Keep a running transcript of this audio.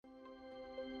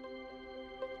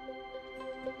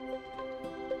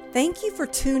Thank you for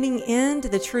tuning in to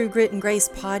the True Grit and Grace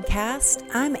podcast.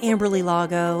 I'm Amberly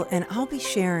Lago, and I'll be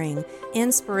sharing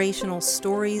inspirational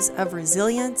stories of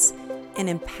resilience and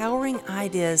empowering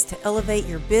ideas to elevate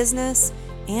your business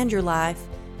and your life,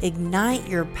 ignite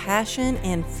your passion,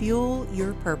 and fuel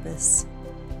your purpose.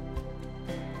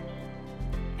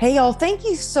 Hey, y'all, thank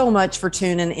you so much for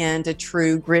tuning in to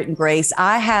True Grit and Grace.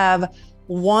 I have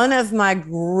one of my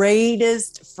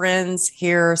greatest friends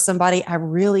here, somebody I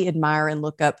really admire and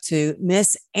look up to,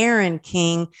 Miss Erin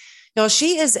King. Y'all,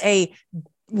 she is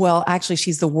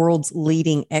she's the world's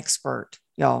leading expert,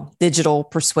 y'all, digital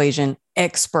persuasion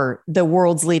expert, the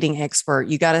world's leading expert.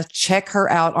 You got to check her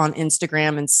out on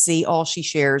Instagram and see all she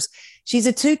shares. She's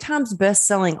a 2-time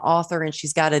best-selling author, and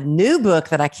she's got a new book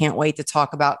that I can't wait to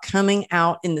talk about coming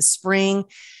out in the spring.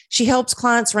 She helps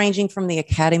clients ranging from the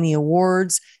Academy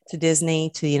Awards to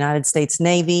Disney to the United States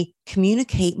Navy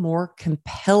communicate more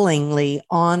compellingly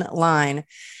online.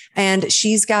 And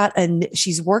she's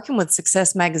working with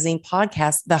Success Magazine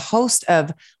podcast, the host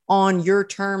of On Your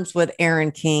Terms with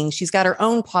Erin King. She's got her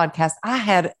own podcast. I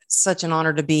had such an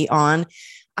honor to be on.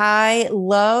 I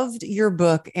loved your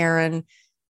book, Erin.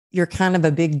 You're kind of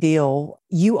a big deal.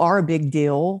 You are a big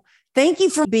deal. Thank you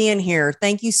for being here.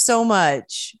 Thank you so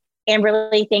much.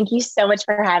 Amberly, thank you so much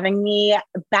for having me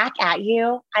back at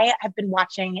you. I have been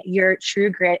watching your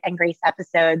True Grit and Grace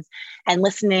episodes and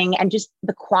listening, and just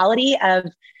the quality of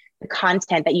the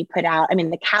content that you put out. I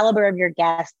mean, the caliber of your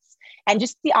guests and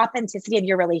just the authenticity of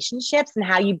your relationships and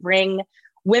how you bring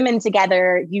women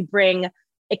together. You bring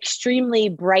extremely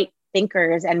bright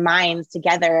thinkers and minds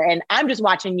together. And I'm just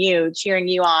watching you, cheering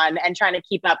you on and trying to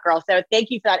keep up, girl. So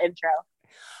thank you for that intro.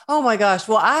 Oh my gosh.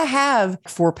 Well, I have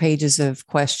 4 pages of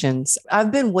questions.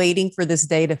 I've been waiting for this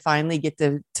day to finally get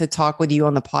to talk with you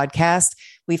on the podcast.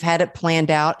 We've had it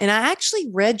planned out. And I actually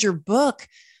read your book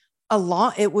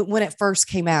when it first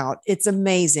came out. It's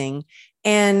amazing.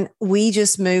 And we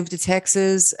just moved to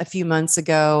Texas a few months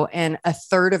ago, and a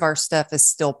third of our stuff is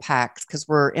still packed because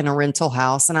we're in a rental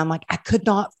house. And I'm like, I could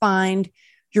not find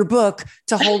your book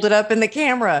to hold it up in the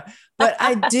camera. But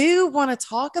I do want to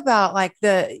talk about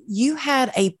you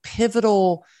had a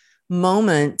pivotal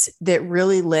moment that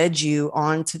really led you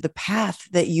onto the path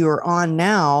that you are on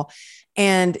now.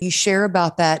 And you share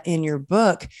about that in your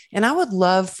book. And I would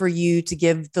love for you to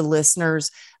give the listeners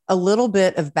a little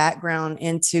bit of background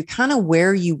into kind of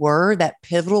where you were, that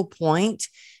pivotal point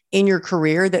in your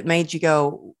career that made you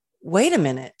go, wait a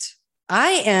minute,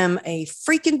 I am a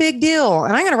freaking big deal,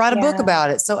 and I'm going to write a book about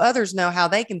it so others know how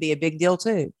they can be a big deal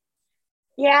too.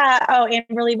 Yeah. Oh, and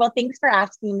really, well, thanks for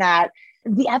asking that.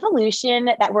 The evolution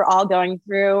that we're all going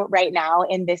through right now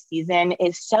in this season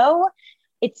it's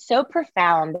so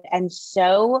profound and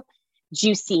so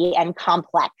juicy and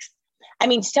complex. I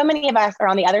mean, so many of us are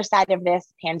on the other side of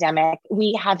this pandemic.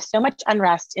 We have so much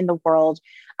unrest in the world.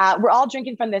 We're all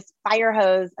drinking from this fire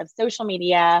hose of social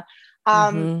media.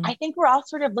 I think we're all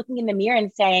sort of looking in the mirror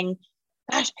and saying,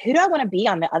 gosh, who do I want to be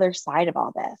on the other side of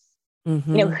all this?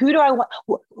 Mm-hmm. You know, who do I want?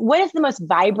 What is the most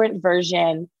vibrant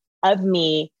version of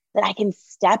me that I can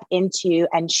step into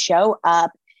and show up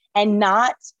and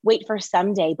not wait for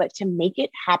someday, but to make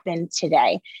it happen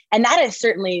today? And that is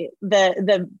certainly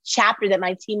the chapter that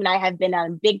my team and I have been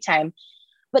on big time.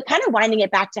 But kind of winding it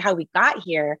back to how we got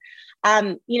here,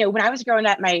 when I was growing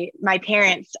up, my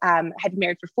parents had been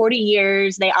married for 40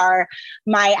 years. They are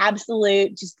my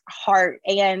absolute just heart.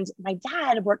 And my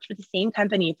dad worked for the same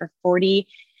company for 30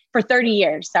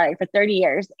 years.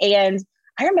 And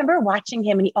I remember watching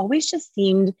him, and he always just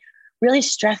seemed really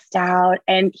stressed out,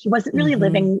 and he wasn't really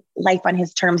living life on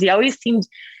his terms. He always seemed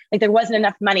like there wasn't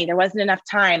enough money. There wasn't enough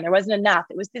time. There wasn't enough.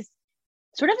 It was this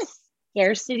sort of a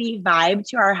scarcity vibe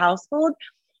to our household.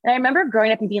 And I remember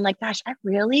growing up and being like, gosh, I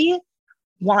really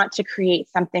want to create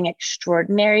something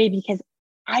extraordinary because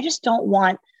I just don't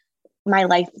want my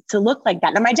life to look like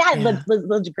that. Now, my dad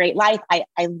lived a great life.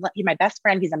 He's my best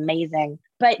friend. He's amazing.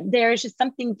 But there's just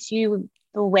something to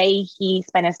the way he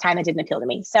spent his time that didn't appeal to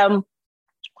me. So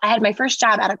I had my first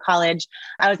job out of college.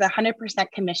 I was 100%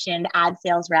 commissioned ad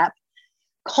sales rep,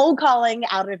 cold calling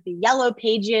out of the yellow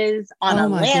pages on a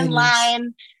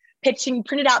landline, pitching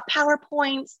printed out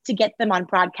PowerPoints to get them on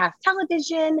broadcast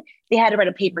television. They had to write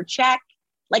a paper check.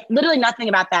 Like literally nothing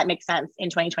about that makes sense in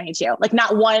 2022. Like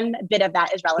not one bit of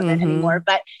that is relevant anymore.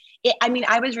 But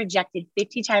I was rejected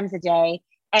 50 times a day,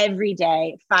 every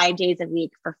day, 5 days a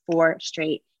week for 4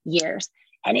 straight years.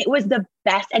 And it was the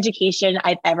best education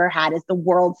I've ever had, is the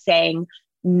world saying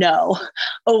no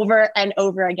over and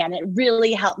over again. It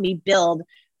really helped me build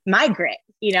my grit,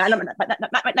 I don't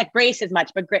not grace as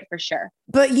much, but grit for sure.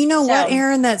 But you know what, So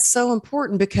Erin, that's so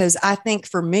important because I think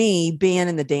for me, being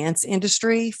in the dance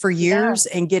industry for yeah. years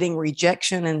and getting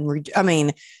rejection I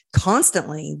mean,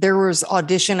 constantly there was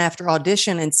audition after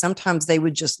audition, and sometimes they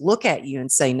would just look at you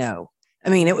and say no. I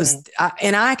mean, it was,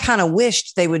 and I kind of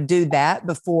wished they would do that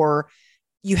before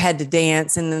you had to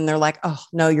dance. And then they're like, oh,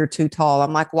 no, you're too tall.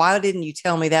 I'm like, why didn't you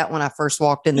tell me that when I first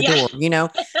walked in the Yeah.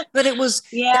 door? But it was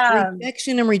that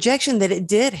Yeah. rejection that it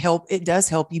did help. It does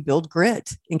help you build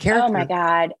grit and Oh my character.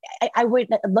 God. I would,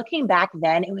 looking back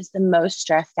then, it was the most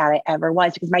stressed out I ever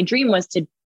was because my dream was to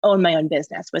own my own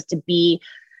business, was to be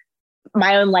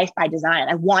my own life by design.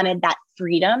 I wanted that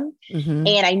freedom. Mm-hmm.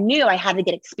 And I knew I had to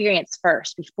get experience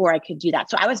first before I could do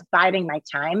that. So I was biding my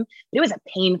time, but it was a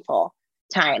painful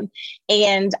time.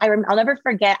 And I'll never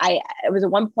forget, it was at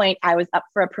one point I was up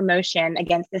for a promotion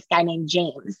against this guy named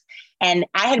James. And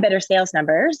I had better sales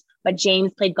numbers, but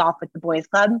James played golf with the boys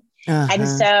club. And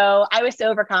so I was so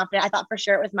overconfident. I thought for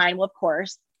sure it was mine. Well, of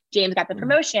course, James got the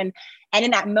promotion. And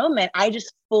in that moment, I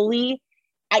just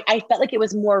I felt like it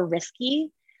was more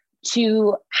risky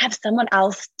to have someone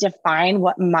else define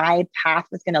what my path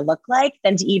was going to look like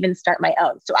than to even start my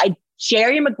own. So I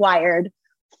Jerry Maguire'd,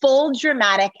 full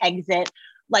dramatic exit,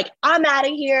 like, I'm out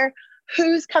of here.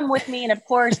 Who's come with me? And of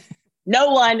course,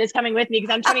 no one is coming with me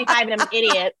because I'm 25 and I'm an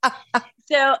idiot.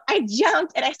 So I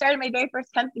jumped and I started my very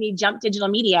first company, Jump Digital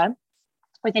Media.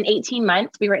 Within 18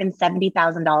 months, we were in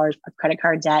 $70,000 of credit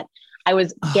card debt. I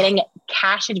was getting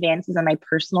cash advances on my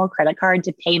personal credit card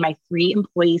to pay my 3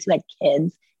 employees who had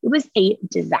kids. It was a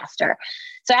disaster.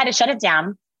 So I had to shut it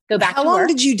down, go back to work. How long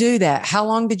did you do that? How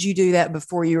long did you do that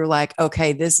before you were like,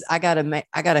 okay, I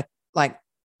gotta like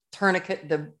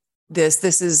tourniquet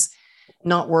this is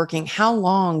not working. How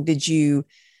long did you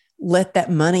let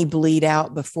that money bleed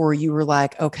out before you were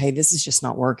like, okay, this is just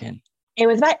not working? It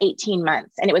was about 18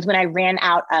 months. And it was when I ran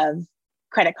out of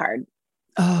credit card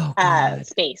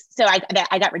space. So I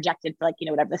got rejected for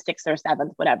whatever, the 6th or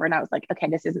 7th, whatever. And I was like, okay,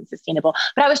 this isn't sustainable.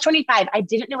 But I was 25. I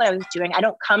didn't know what I was doing. I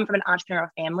don't come from an entrepreneurial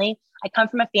family. I come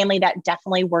from a family that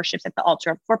definitely worships at the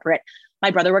altar of corporate. My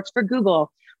brother works for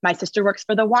Google. My sister works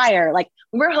for The Wire. Like,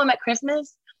 when we're home at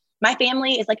Christmas, my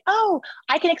family is like, oh,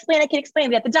 I can explain. We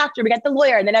got the doctor, we got the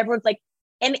lawyer. And then everyone's like,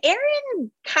 and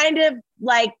Erin kind of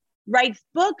like writes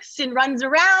books and runs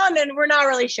around and we're not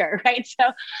really sure. Right. So,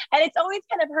 and it's always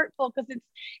kind of hurtful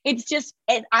because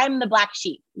I'm the black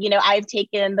sheep. I've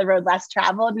taken the road less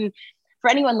traveled. And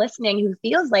for anyone listening who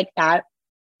feels like that,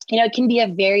 it can be a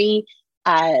very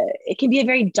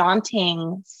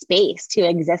daunting space to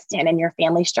exist in your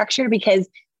family structure because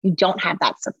you don't have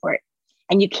that support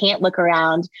and you can't look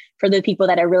around for the people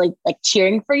that are really like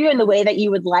cheering for you in the way that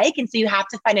you would like. And so you have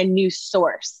to find a new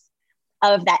source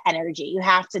of that energy. You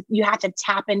have to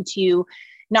tap into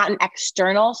not an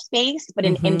external space, but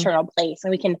an internal place.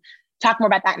 And we can talk more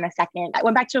about that in a second. I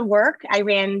went back to work. I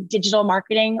ran digital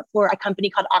marketing for a company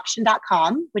called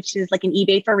auction.com, which is like an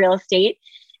eBay for real estate,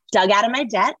 dug out of my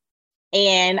debt.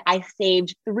 And I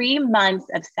saved 3 months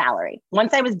of salary.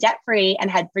 Once I was debt free and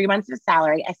had 3 months of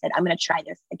salary, I said, I'm going to try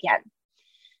this again.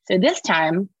 So this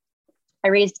time I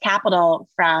raised capital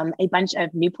from a bunch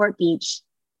of Newport Beach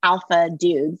alpha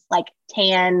dudes, like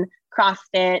tan,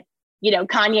 CrossFit,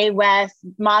 Kanye West,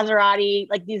 Maserati,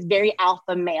 like these very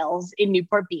alpha males in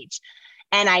Newport Beach.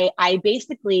 And I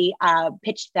basically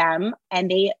pitched them and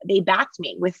they backed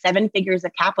me with 7 figures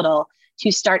of capital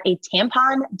to start a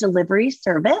tampon delivery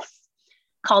service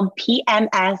called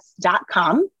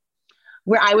PMS.com,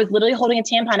 where I was literally holding a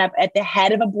tampon up at the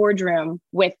head of a boardroom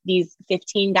with these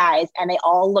 15 guys. And they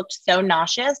all looked so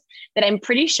nauseous that I'm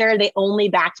pretty sure they only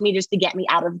backed me just to get me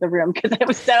out of the room because it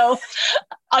was so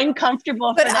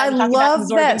uncomfortable. But I love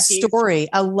that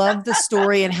story. I love the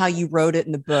story and how you wrote it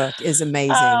in the book is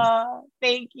amazing. Oh,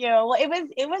 thank you. Well,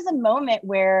 it was a moment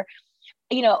where,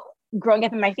 growing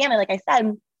up in my family, like I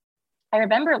said, I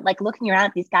remember like looking around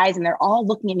at these guys and they're all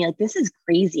looking at me like, this is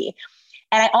crazy.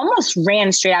 And I almost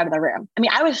ran straight out of the room. I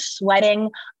mean, I was sweating.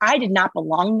 I did not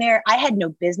belong there. I had no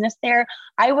business there.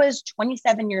 I was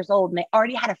 27 years old and I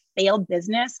already had a failed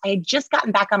business. I had just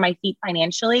gotten back on my feet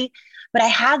financially, but I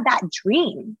had that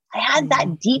dream. I had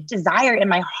that deep desire in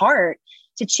my heart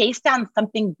to chase down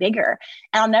something bigger.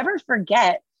 And I'll never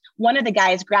forget, one of the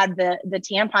guys grabbed the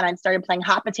tampon and started playing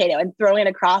hot potato and throwing it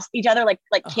across each other like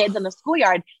kids in the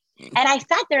schoolyard. And I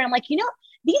sat there and I'm like,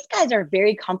 these guys are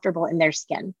very comfortable in their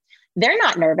skin. They're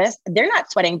not nervous. They're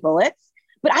not sweating bullets,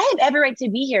 but I have every right to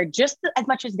be here just as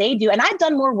much as they do. And I've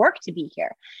done more work to be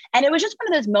here. And it was just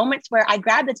one of those moments where I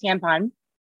grabbed the tampon and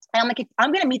I'm like,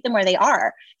 I'm going to meet them where they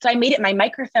are. So I made it my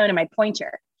microphone and my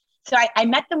pointer. So I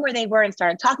met them where they were and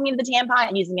started talking into the tampon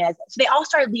and using it so they all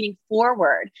started leaning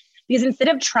forward, because instead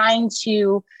of trying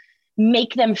to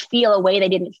make them feel a way they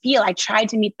didn't feel, I tried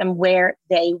to meet them where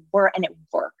they were, and it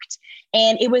worked.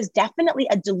 And it was definitely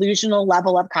a delusional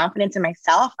level of confidence in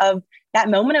myself, of that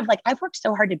moment of like, I've worked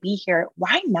so hard to be here.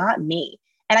 Why not me?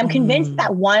 And I'm convinced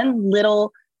that one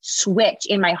little switch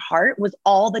in my heart was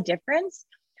all the difference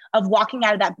of walking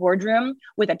out of that boardroom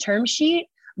with a term sheet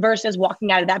versus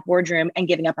walking out of that boardroom and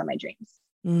giving up on my dreams.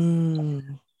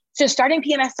 So starting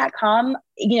PMS.com,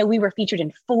 we were featured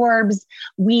in Forbes.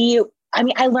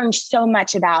 I learned so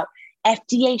much about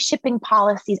FDA shipping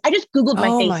policies. I just Googled my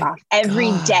face off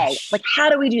every day. Like, how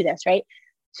do we do this? Right.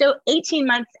 So 18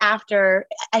 months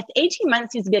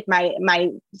seems to be like my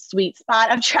sweet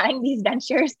spot of trying these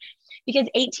ventures, because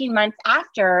 18 months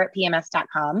after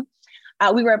PMS.com,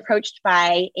 we were approached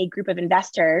by a group of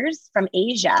investors from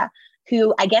Asia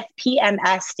who, I guess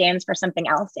PMS stands for something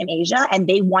else in Asia, and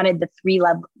they wanted the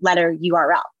 3-letter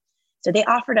URL. So they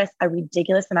offered us a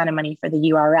ridiculous amount of money for the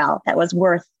URL that was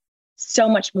worth so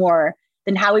much more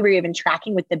than how we were even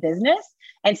tracking with the business.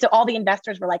 And so all the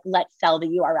investors were like, let's sell the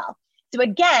URL. So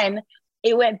again,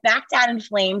 it went back down in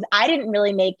flames. I didn't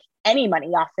really make any money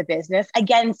off the business.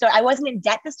 Again, so I wasn't in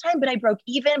debt this time, but I broke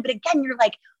even. But again, you're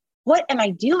like, what am I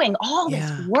doing? All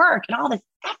this work and all this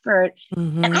effort,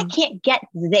 and I can't get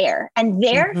there. And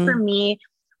there for me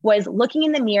was looking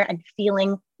in the mirror and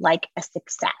feeling like a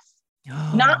success.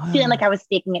 Not feeling like I was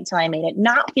faking it till I made it,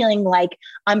 not feeling like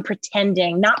I'm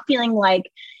pretending, not feeling like,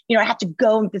 I have to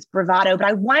go with this bravado, but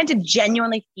I wanted to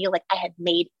genuinely feel like I had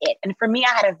made it. And for me, I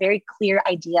had a very clear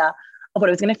idea of what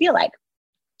it was going to feel like.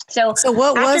 So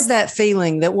what was that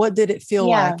feeling? What did it feel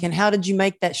like? And how did you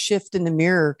make that shift in the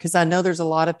mirror? Because I know there's a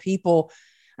lot of people.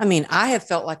 I mean, I have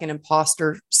felt like an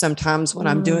imposter sometimes when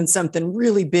I'm doing something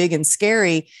really big and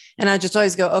scary. And I just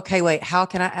always go, okay, wait, how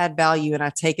can I add value? And I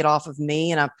take it off of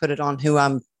me and I put it on who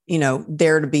I'm,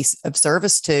 there to be of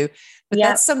service to. But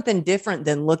that's something different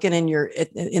than looking in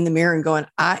the mirror and going,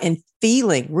 and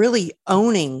feeling, really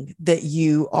owning that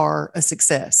you are a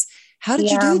success. How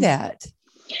did you do that?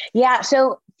 Yeah.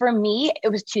 So for me, it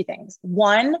was two things.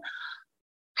 One,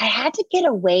 I had to get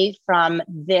away from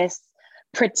this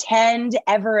pretend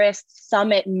Everest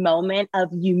summit moment of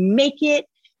you make it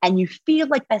and you feel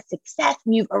like a success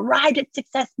and you've arrived at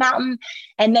Success Mountain.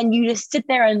 And then you just sit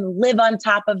there and live on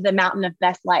top of the mountain of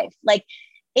best life. Like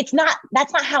that's not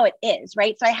how it is.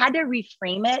 Right. So I had to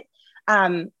reframe it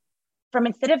from,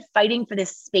 instead of fighting for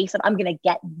this space of I'm going to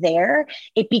get there,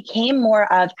 it became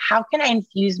more of how can I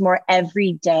infuse more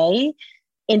everyday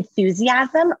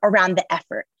enthusiasm around the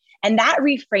effort. And that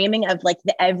reframing of like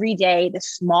the everyday, the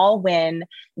small win,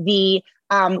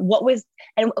 and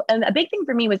a big thing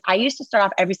for me was I used to start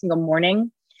off every single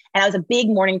morning, and I was a big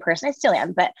morning person. I still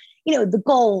am, but the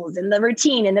goals and the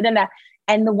routine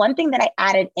and the one thing that I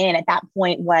added in at that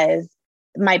point was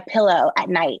my pillow at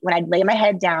night. When I'd lay my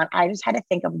head down, I just had to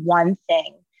think of one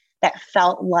thing that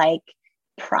felt like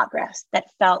progress, that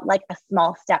felt like a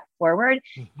small step forward,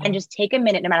 and just take a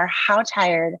minute, no matter how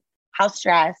tired, how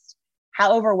stressed,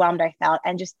 how overwhelmed I felt,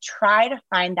 and just try to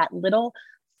find that little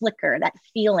flicker, that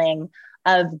feeling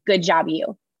of good job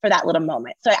you for that little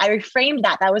moment. So I reframed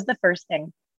that. That was the first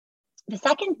thing. The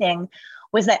second thing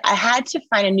was that I had to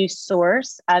find a new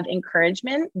source of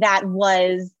encouragement that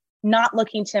was not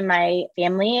looking to my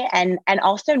family and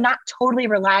also not totally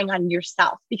relying on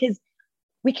yourself, because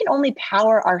we can only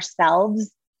power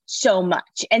ourselves so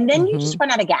much. And then you just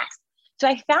run out of gas. So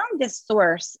I found this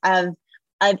source of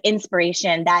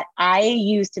inspiration that I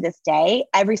use to this day.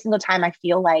 Every single time I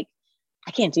feel like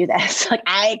I can't do this, like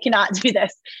I cannot do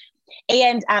this.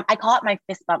 And I call it my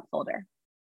fist bump folder.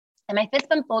 And my fist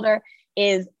bump folder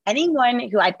is anyone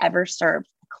who I've ever served,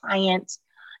 a client,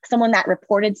 someone that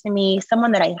reported to me,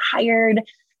 someone that I hired,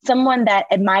 someone that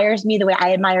admires me the way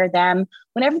I admire them.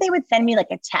 Whenever they would send me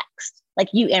like a text, like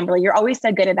you, Amberly, you're always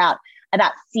so good about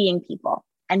seeing people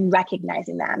and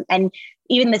recognizing them. And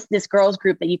even this girls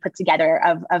group that you put together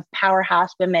of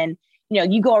powerhouse women,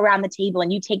 you go around the table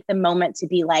and you take the moment to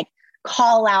be like,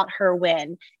 call out her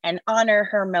win and honor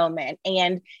her moment.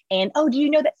 And, oh, do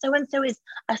you know that so-and-so is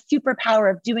a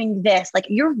superpower of doing this? Like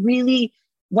you're really,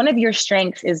 one of your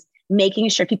strengths is making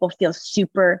sure people feel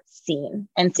super seen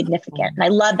and significant. And I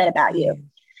love that about you.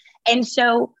 And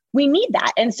so we need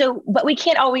that. And so, but we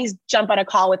can't always jump on a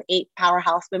call with 8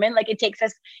 powerhouse women. Like it takes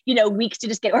us, weeks to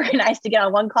just get organized to get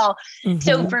on one call.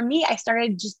 So for me, I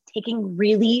started just taking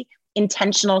really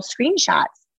intentional screenshots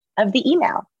of the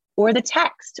email or the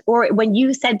text. Or when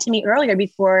you said to me earlier,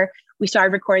 before we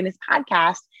started recording this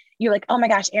podcast, you're like, oh my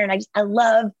gosh, Erin, I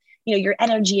love your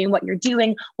energy and what you're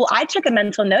doing. Well, I took a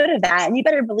mental note of that. And you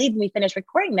better believe when we finish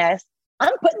recording this,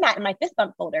 I'm putting that in my fist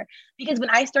bump folder, because when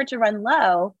I start to run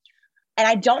low and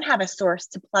I don't have a source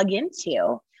to plug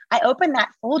into, I open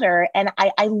that folder and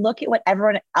I look at what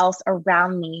everyone else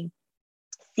around me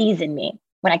sees in me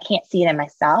when I can't see it in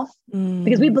myself,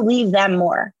 because we believe them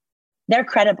more. They're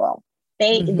credible.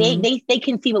 They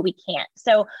can see what we can't.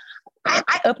 So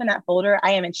I open that folder.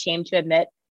 I am ashamed to admit,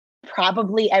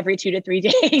 probably every 2 to 3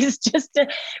 days, just to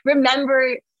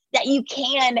remember that you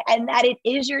can, and that it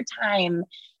is your time,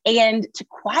 and to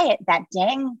quiet that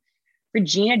dang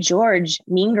Regina George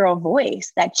mean girl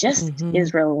voice that just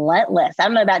is relentless. I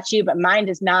don't know about you, but mine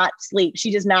does not sleep.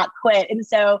 She does not quit. And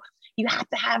so you have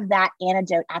to have that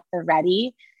antidote at the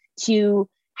ready to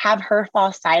have her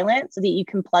fall silent so that you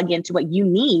can plug into what you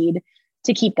need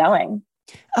to keep going.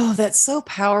 Oh, that's so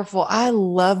powerful. I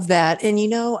love that. And,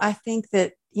 I think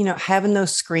that, having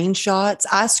those screenshots,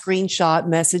 I screenshot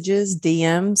messages,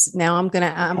 DMs. Now I'm going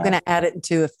to add it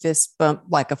into a fist bump,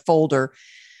 like a folder.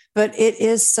 But it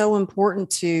is so important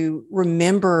to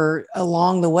remember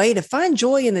along the way to find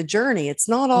joy in the journey. It's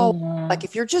not all like,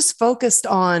 if you're just focused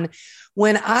on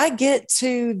when I get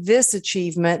to this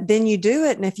achievement, then you do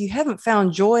it. And if you haven't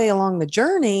found joy along the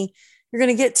journey, you're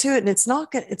going to get to it. And it's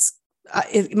not going to,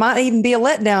 it might even be a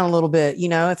letdown a little bit,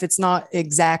 if it's not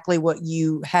exactly what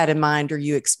you had in mind or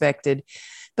you expected.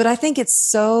 But I think it's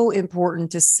so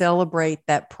important to celebrate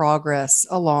that progress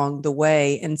along the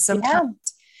way. And sometimes,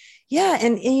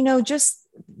 and just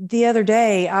the other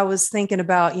day, I was thinking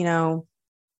about,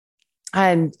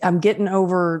 I'm getting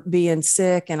over being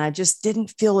sick and I just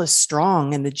didn't feel as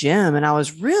strong in the gym. And I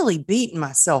was really beating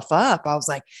myself up. I was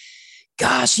like,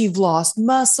 gosh, you've lost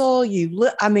muscle.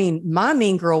 My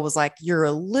mean girl was like, you're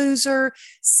a loser.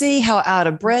 See how out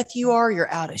of breath you are.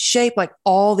 You're out of shape, like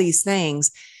all these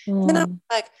things. And I'm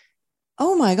like,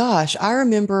 oh my gosh, I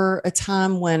remember a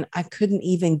time when I couldn't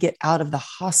even get out of the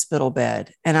hospital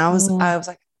bed. And I was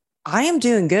like, I am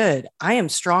doing good. I am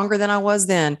stronger than I was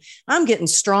then. I'm getting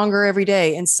stronger every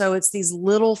day. And so it's these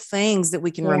little things that we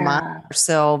can remind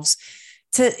ourselves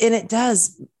and it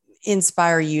does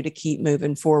inspire you to keep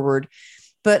moving forward.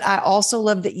 But I also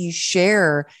love that you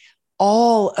share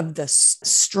all of the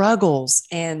struggles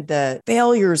and the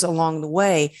failures along the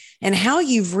way and how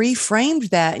you've reframed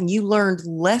that and you learned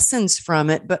lessons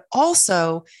from it, but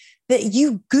also that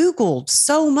you Googled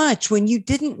so much when you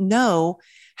didn't know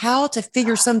how to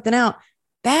figure something out.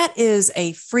 That is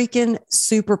a freaking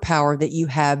superpower that you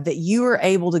have, that you are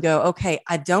able to go, okay,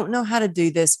 I don't know how to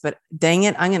do this, but dang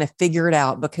it, I'm going to figure it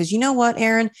out. Because you know what,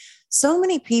 Erin? So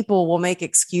many people will make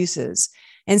excuses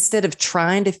instead of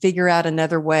trying to figure out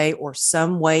another way or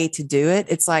some way to do it.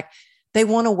 It's like they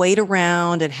want to wait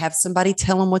around and have somebody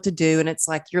tell them what to do. And it's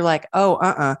like, you're like,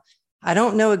 oh, I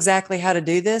don't know exactly how to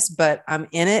do this, but I'm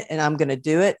in it and I'm going to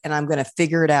do it and I'm going to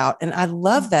figure it out. And I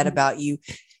love that about you.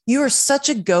 You are such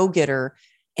a go-getter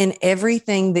in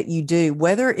everything that you do,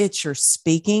 whether it's your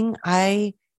speaking.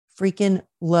 I freaking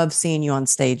love seeing you on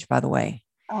stage, by the way.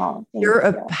 Oh, you're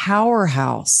a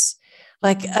powerhouse,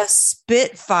 like a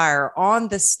spitfire on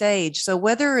the stage. So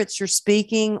whether it's your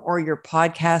speaking or your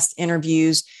podcast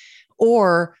interviews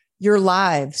or your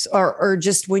lives or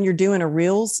just when you're doing a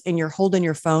reels and you're holding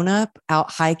your phone up out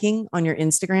hiking on your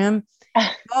Instagram.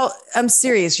 Well, I'm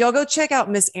serious. Y'all go check out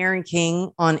Miss Erin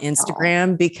King on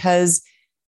Instagram because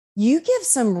you give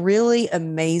some really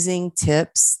amazing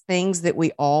tips, things that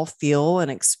we all feel and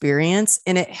experience.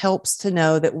 And it helps to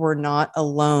know that we're not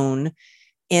alone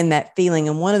in that feeling.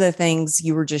 And one of the things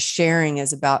you were just sharing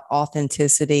is about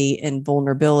authenticity and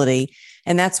vulnerability.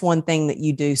 And that's one thing that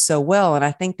you do so well. And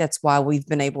I think that's why we've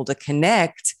been able to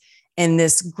connect in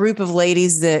this group of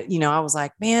ladies that, I was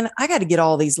like, man, I got to get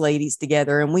all these ladies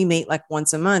together. And we meet like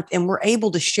once a month and we're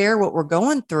able to share what we're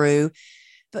going through.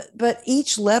 But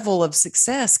each level of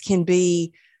success can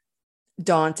be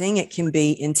daunting. It can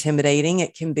be intimidating.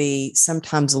 It can be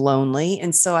sometimes lonely.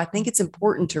 And so I think it's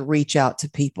important to reach out to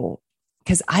people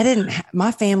because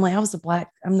my family, I'm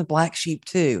the black sheep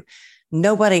too.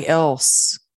 Nobody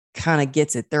else kind of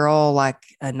gets it. They're all like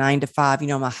a 9 to 5.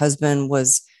 My husband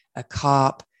was a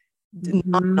cop,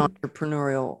 not an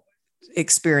entrepreneurial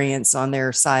experience on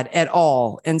their side at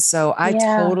all. And so I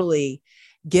totally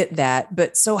get that.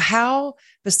 But so how,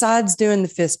 besides doing the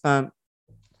fist bump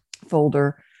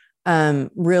folder,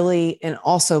 really, and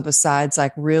also besides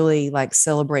like really like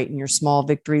celebrating your small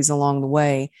victories along the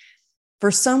way,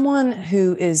 for someone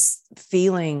who is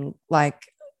feeling like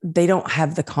they don't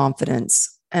have the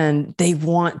confidence and they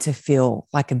want to feel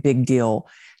like a big deal,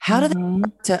 how do they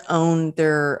start to own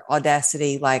their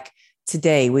audacity? Like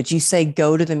today, would you say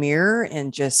go to the mirror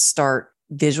and just start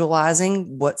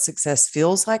visualizing what success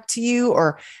feels like to you?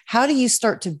 Or how do you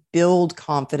start to build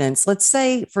confidence? Let's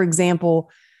say, for example,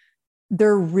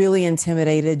 they're really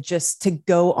intimidated just to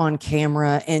go on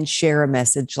camera and share a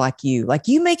message like you. Like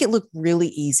you make it look really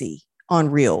easy on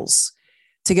Reels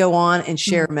to go on and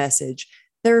share a message.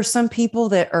 There are some people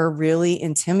that are really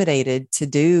intimidated to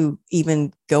do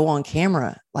even go on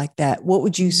camera like that. What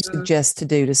would you suggest to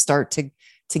do to start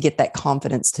to get that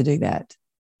confidence to do that?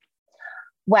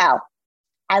 Well,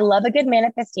 I love a good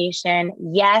manifestation.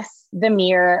 Yes, the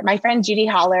mirror. My friend Judy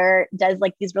Holler does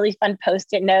like these really fun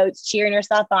post-it notes, cheering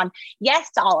herself on.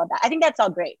 Yes to all of that. I think that's all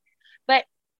great. But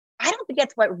I don't think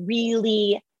that's what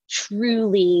really,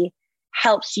 truly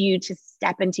helps you to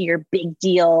step into your big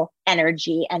deal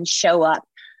energy and show up.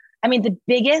 I mean,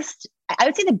 I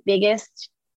would say the biggest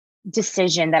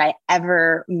decision that I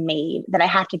ever made that I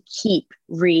have to keep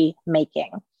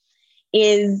remaking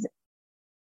is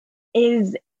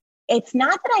it's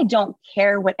not that I don't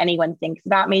care what anyone thinks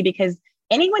about me, because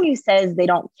anyone who says they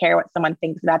don't care what someone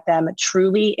thinks about them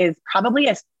truly is probably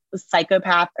a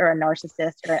psychopath or a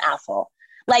narcissist or an asshole.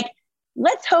 Like,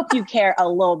 let's hope you care a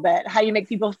little bit how you make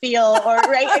people feel, or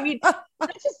right. I mean,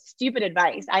 that's just stupid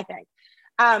advice, I think.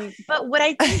 But what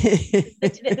I think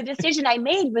the decision I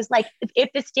made was like, if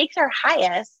the stakes are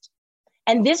highest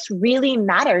and this really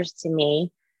matters to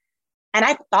me, and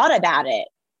I thought about it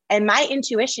and my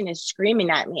intuition is screaming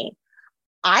at me,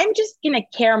 I'm just going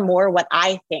to care more what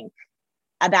I think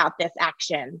about this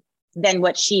action than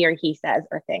what she or he says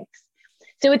or thinks.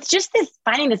 So it's just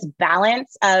finding this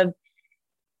balance of,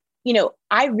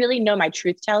 I really know my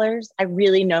truth tellers. I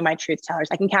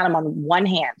can count them on one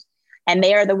hand. And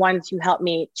they are the ones who help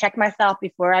me check myself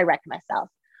before I wreck myself.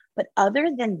 But other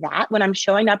than that, when I'm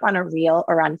showing up on a reel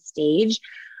or on stage,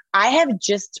 I have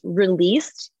just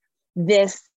released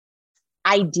this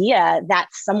idea that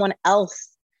someone else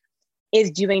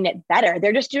is doing it better.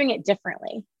 They're just doing it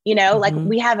differently. Like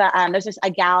we have there's just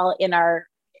a gal in our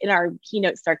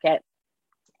keynote circuit.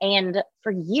 And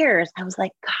for years I was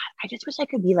like, God, I just wish I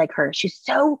could be like her. She's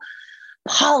so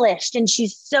polished and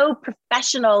she's so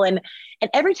professional. And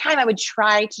every time I would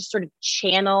try to sort of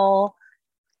channel,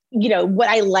 what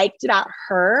I liked about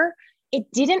her,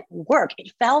 it didn't work.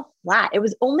 It fell flat. It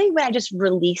was only when I just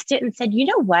released it and said, you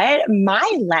know what,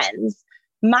 my lens,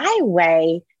 my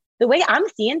way, the way I'm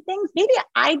seeing things, maybe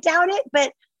I doubt it,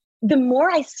 but the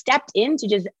more I stepped into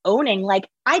just owning, like,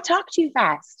 I talk too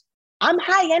fast. I'm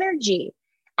high energy.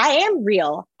 I am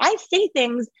real. I say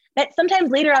things that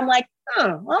sometimes later I'm like,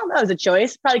 oh, well, that was a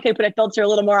choice. Probably could put a filter a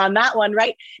little more on that one,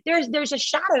 right? There's a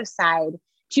shadow side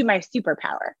to my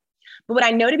superpower. But what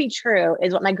I know to be true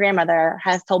is what my grandmother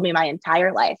has told me my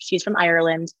entire life. She's from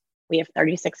Ireland. We have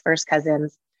 36 first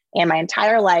cousins. And my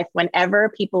entire life, whenever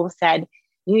people said,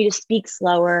 you need to speak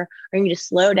slower or you need to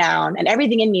slow down, and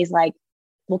everything in me is like,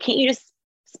 well, can't you just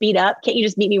speed up? Can't you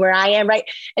just meet me where I am, right?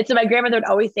 And so my grandmother would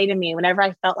always say to me, whenever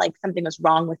I felt like something was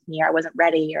wrong with me or I wasn't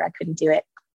ready or I couldn't do it,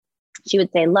 she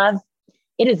would say, love,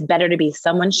 it is better to be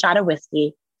someone's shot of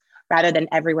whiskey rather than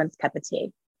everyone's cup of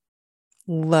tea.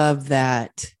 Love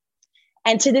that.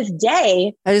 And to this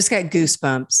day, I just got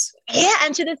goosebumps. Yeah.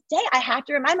 And to this day, I have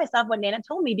to remind myself what Nana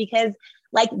told me, because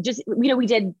we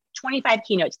did 25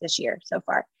 keynotes this year so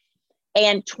far,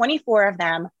 and 24 of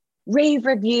them rave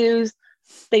reviews.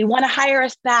 They want to hire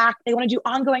us back. They want to do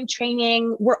ongoing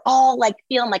training. We're all like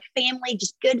feeling like family,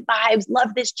 just good vibes.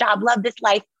 Love this job, love this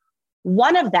life.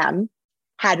 One of them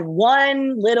had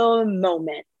one little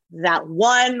moment that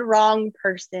one wrong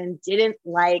person didn't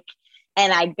like.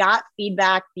 And I got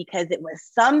feedback because it was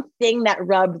something that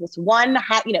rubbed this one,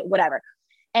 whatever.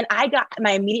 And I got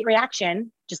my immediate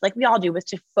reaction, just like we all do, was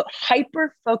to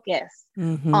hyper focus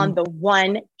on the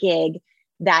one gig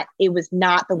that it was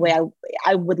not the way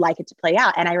I would like it to play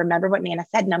out. And I remember what Nana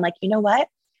said, and I'm like, you know what?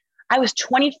 I was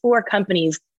 24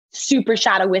 companies, super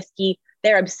shot of whiskey.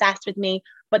 They're obsessed with me.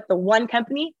 But the one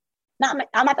company, I'm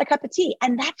not their cup of tea.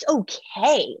 And that's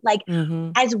okay. Like,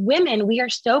 as women, we are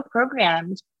so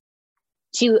programmed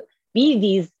to be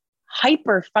these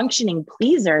hyper functioning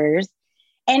pleasers.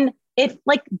 And if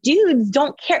like dudes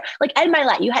don't care, like Ed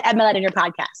Milet, you had Ed Milet in your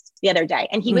podcast the other day,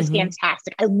 and he was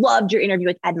fantastic. I loved your interview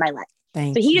with Ed Milet.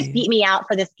 So he just beat me out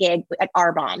for this gig at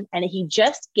Arbonne, and he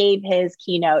just gave his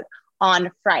keynote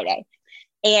on Friday.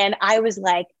 And I was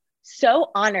like,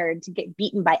 so honored to get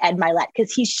beaten by Ed Milet,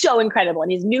 because he's so incredible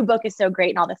and his new book is so great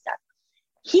and all this stuff.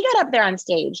 He got up there on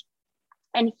stage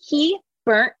and he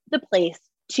burnt the place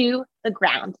to the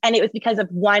ground. And it was because of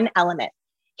one element.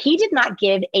 He did not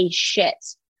give a shit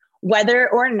whether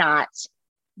or not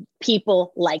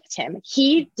people liked him.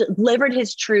 He delivered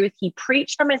his truth. He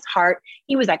preached from his heart.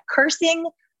 He was a cursing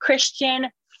Christian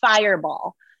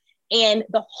fireball. And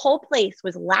the whole place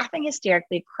was laughing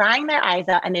hysterically, crying their eyes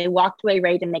out, and they walked away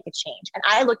ready to make a change. And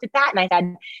I looked at that and I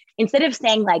said, instead of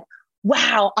saying like,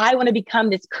 wow, I want to become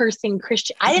this cursing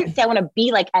Christian, I didn't say I want to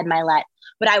be like Ed Milet,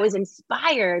 but I was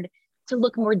inspired to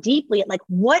look more deeply at like,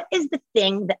 what is the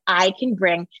thing that I can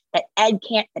bring that Ed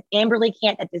can't, that Amberly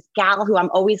can't, that this gal who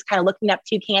I'm always kind of looking up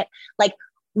to can't? Like,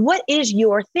 what is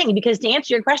your thing? Because to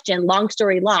answer your question, long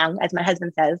story long, as my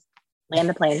husband says, land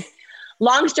the plane,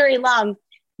 long story long,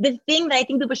 the thing that I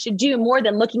think people should do more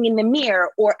than looking in the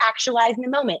mirror or actualizing the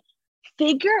moment,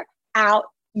 figure out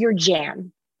your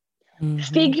jam. Mm-hmm.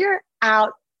 Figure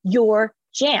out your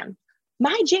jam.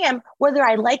 My jam, whether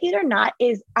I like it or not,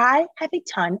 is I have a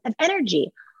ton of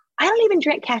energy. I don't even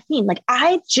drink caffeine. Like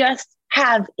I just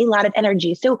have a lot of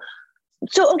energy. So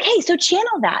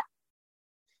channel that.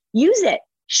 Use it.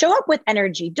 Show up with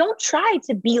energy. Don't try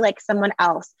to be like someone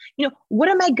else. You know, what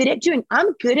am I good at doing?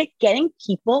 I'm good at getting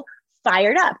people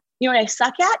fired up. You know what I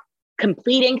suck at?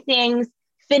 Completing things,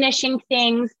 finishing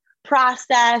things,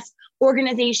 process,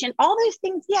 organization, all those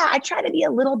things. Yeah, I try to be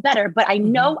a little better, but I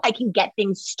know I can get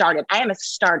things started. I am a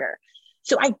starter.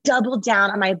 So I double down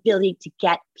on my ability to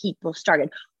get people started.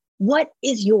 What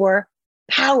is your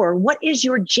power? What is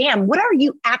your jam? What are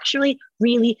you actually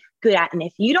really good at? And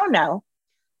if you don't know,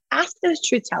 ask those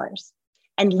truth tellers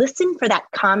and listen for that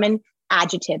common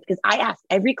adjective, because I ask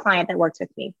every client that works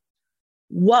with me,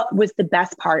 what was the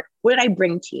best part? What did I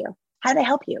bring to you? How did I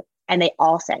help you? And they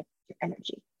all say, your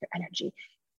energy, your energy.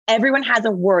 Everyone has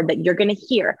a word that you're going to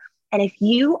hear. And if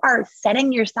you are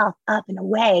setting yourself up in a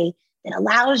way that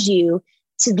allows you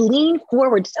to lean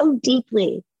forward so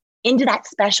deeply into that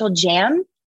special jam,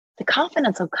 the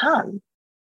confidence will come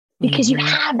because you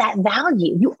have that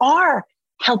value. You are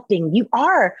helping, you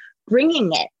are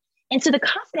bringing it. And so the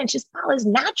confidence just follows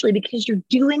naturally because you're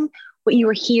doing what you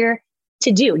were here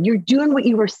to do. You're doing what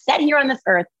you were set here on this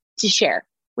earth to share,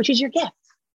 which is your gift.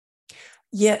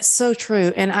 Yeah, so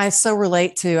true. And I so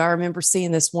relate to, I remember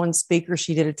seeing this one speaker,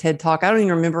 she did a TED talk. I don't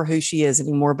even remember who she is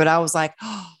anymore, but I was like,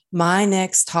 oh, my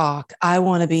next talk, I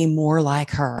want to be more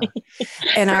like her.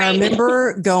 And I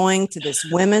remember going to this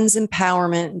women's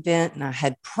empowerment event and I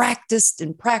had practiced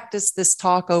this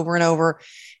talk over and over.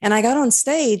 And I got on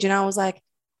stage and I was like,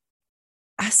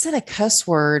 I said a cuss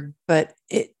word, but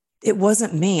it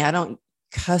wasn't me. I don't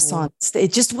cuss on stage.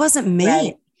 It just wasn't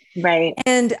me. Right.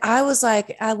 And I was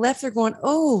like, I left there going,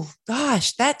 oh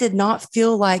gosh, that did not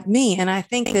feel like me. And I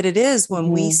think that it is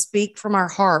when we speak from our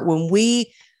heart, when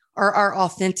we are our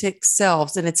authentic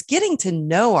selves, and it's getting to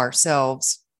know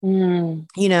ourselves, you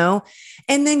know,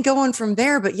 and then going from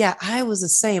there. But yeah, I was the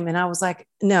same. And I was like,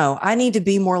 no, I need to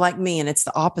be more like me. And it's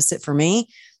the opposite for me.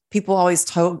 People always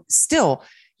still,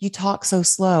 you talk so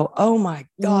slow. Oh my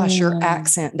gosh, your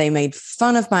accent. They made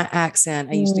fun of my accent.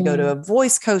 I used to go to a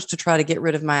voice coach to try to get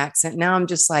rid of my accent. Now I'm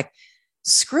just like,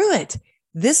 screw it.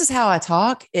 This is how I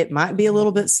talk. It might be a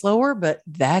little bit slower, but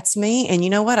that's me. And you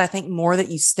know what? I think more that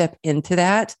you step into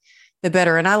that, the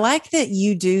better. And I like that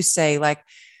you do say like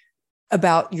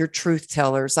about your truth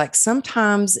tellers, like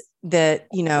sometimes that,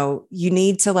 you know, you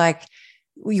need to like,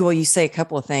 well, you say a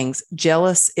couple of things.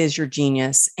 Jealous is your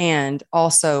genius. And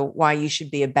also why you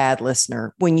should be a bad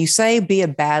listener. When you say be a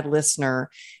bad listener,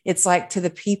 it's like to the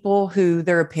people who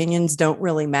their opinions don't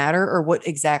really matter, or what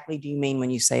exactly do you mean when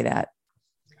you say that?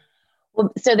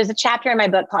 Well, so there's a chapter in my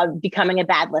book called Becoming a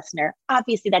Bad Listener.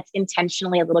 Obviously, that's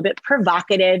intentionally a little bit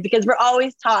provocative because we're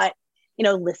always taught, you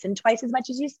know, listen twice as much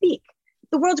as you speak.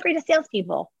 The world's greatest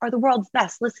salespeople are the world's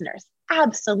best listeners.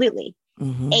 Absolutely.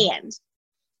 And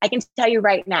I can tell you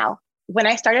right now, when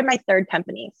I started my third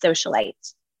company,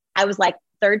 Socialite, I was like,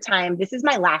 third time, this is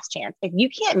my last chance. If you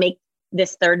can't make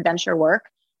this third venture work,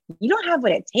 you don't have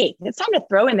what it takes. It's time to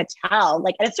throw in the towel.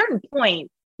 Like at a certain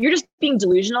point, you're just being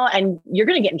delusional and you're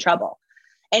going to get in trouble.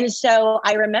 And so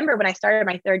I remember when I started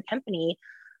my third company,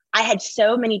 I had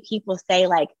so many people say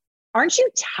like, aren't you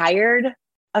tired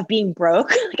of being broke?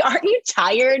 Like, aren't you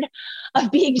tired of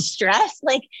being stressed?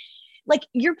 Like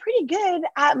you're pretty good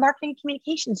at marketing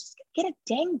communications. Just get a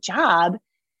dang job.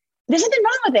 There's nothing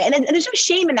wrong with it. And there's no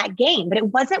shame in that game, but it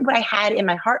wasn't what I had in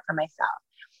my heart for myself.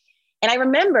 And I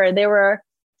remember there were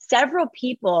several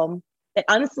people that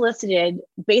unsolicited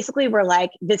basically were like,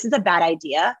 this is a bad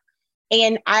idea.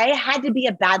 And I had to be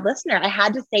a bad listener. I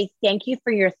had to say, thank you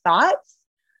for your thoughts,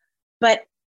 but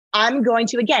I'm going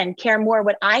to, again, care more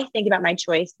what I think about my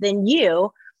choice than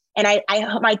you. And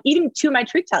even two of my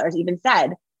truth tellers even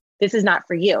said, this is not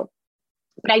for you.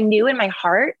 But I knew in my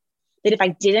heart that if I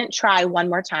didn't try one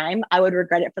more time, I would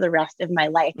regret it for the rest of my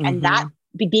life. And that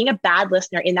being a bad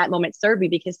listener in that moment served me,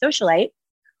 because Socialite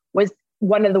was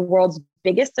one of the world's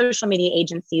biggest social media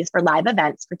agencies for live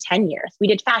events for 10 years. We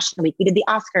did Fashion Week. We did the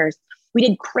Oscars. We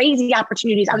did crazy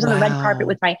opportunities. I was on the red carpet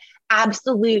with my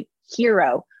absolute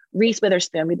hero, Reese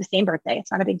Witherspoon. We have the same birthday.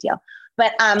 It's not a big deal.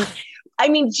 But I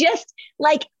mean, just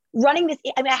like running this,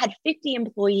 I mean, I had 50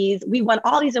 employees. We won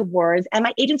all these awards, and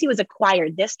my agency was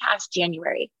acquired this past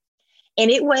January. And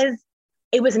it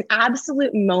was an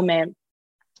absolute moment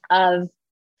of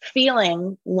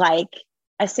feeling like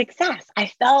a success. I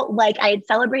felt like I had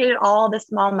celebrated all the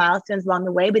small milestones along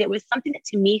the way, but it was something that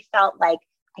to me felt like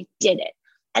I did it.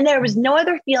 And there was no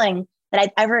other feeling that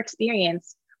I'd ever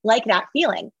experienced like that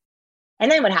feeling.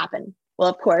 And then what happened? Well,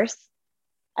 of course,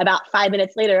 about 5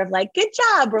 minutes later of like, good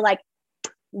job. We're like,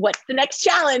 what's the next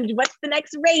challenge? What's the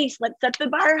next race? Let's set the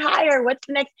bar higher. What's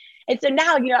the next? And so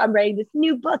now, I'm writing this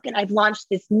new book and I've launched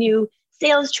this new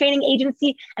sales training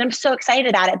agency and I'm so excited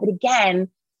about it. But again,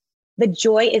 the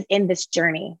joy is in this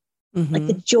journey. Mm-hmm. Like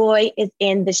the joy is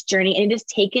in this journey. And it has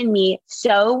taken me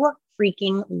so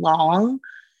freaking long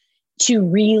to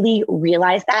really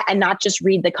realize that and not just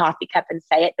read the coffee cup and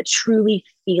say it, but truly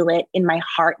feel it in my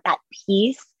heart, that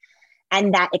peace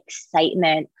and that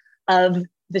excitement of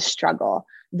the struggle,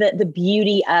 the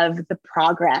beauty of the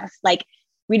progress. Like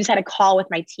we just had a call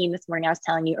with my team this morning, I was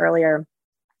telling you earlier,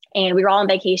 and we were all on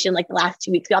vacation like the last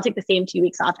 2 weeks. We all take the same 2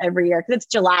 weeks off every year because it's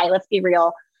July. Let's be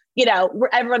real.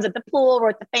 Everyone's at the pool, we're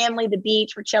at the family, the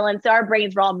beach, we're chilling. So our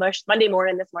brains were all mushed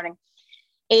this morning.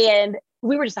 And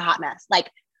we were just a hot mess. Like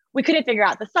we couldn't figure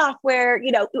out the software,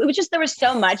 it was just, there was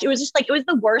so much. It was just like, it was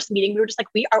the worst meeting. We were just like,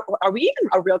 are we even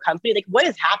a real company? Like what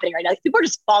is happening right now? Like, people are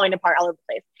just falling apart all over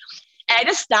the place. And I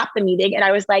just stopped the meeting and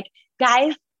I was like,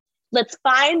 guys, let's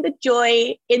find the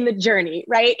joy in the journey.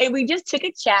 Right. And we just took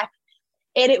a check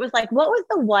and it was like, what was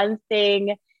the one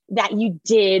thing that you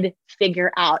did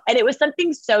figure out? And it was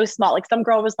something so small. Like some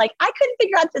girl was like, I couldn't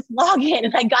figure out this login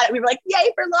and I got it. We were like,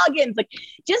 yay for logins. Like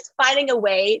just finding a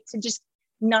way to just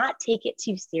not take it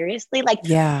too seriously. Like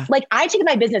I take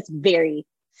my business very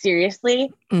seriously,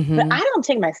 but I don't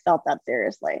take myself that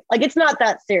seriously. Like it's not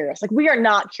that serious. Like we are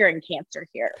not curing cancer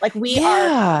here. Like we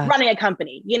are running a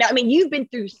company, you've been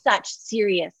through such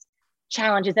serious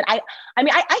challenges that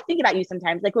I think about you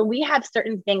sometimes, like when we have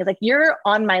certain things, like you're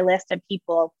on my list of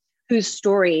people whose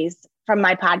stories from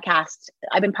my podcast,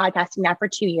 I've been podcasting now for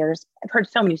 2 years. I've heard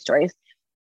so many stories.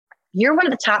 You're one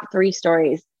of the top 3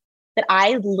 stories that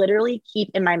I literally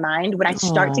keep in my mind when I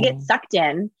start to get sucked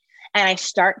in and I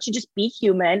start to just be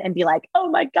human and be like, oh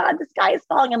my God, the sky is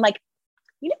falling. I'm like,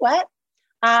 you know what?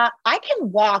 I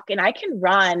can walk and I can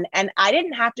run and I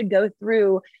didn't have to go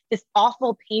through this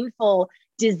awful, painful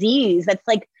disease. That's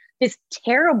like this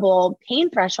terrible pain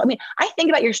threshold. I think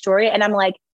about your story and I'm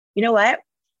like, you know what?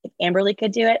 If Amberly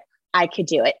could do it, I could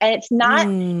do it. And it's not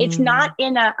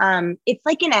in a, it's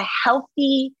like in a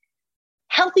healthy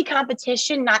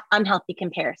competition, not unhealthy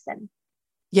comparison.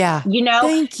 Yeah.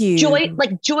 Thank you. Joy,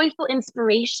 like joyful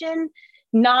inspiration,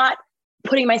 not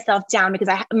putting myself down because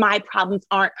my problems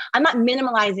I'm not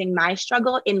minimalizing my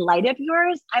struggle in light of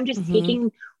yours. I'm just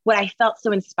taking what I felt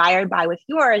so inspired by with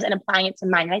yours and applying it to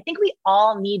mine. And I think we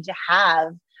all need to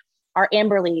have our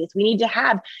Amberlys. We need to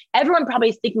have, everyone probably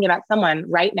is thinking about someone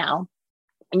right now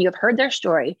and you have heard their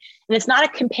story and it's not a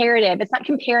comparative. It's not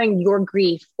comparing your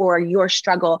grief or your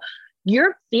struggle.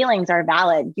 Your feelings are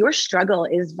valid. Your struggle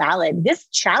is valid. This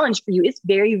challenge for you is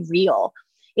very real.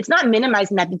 It's not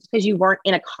minimizing that because you weren't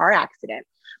in a car accident,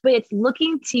 but it's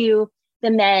looking to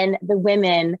the men, the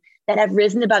women that have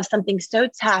risen above something so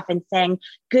tough and saying,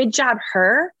 good job,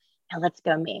 her. Now let's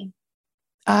go me.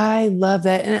 I love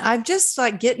that. And I'm just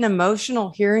like getting emotional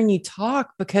hearing you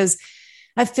talk because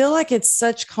I feel like it's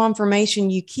such confirmation.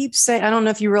 You keep saying, I don't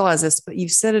know if you realize this, but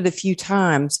you've said it a few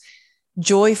times,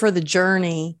 joy for the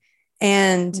journey.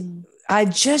 And I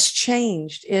just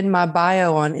changed in my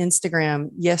bio on Instagram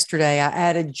yesterday. I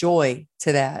added joy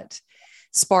to that,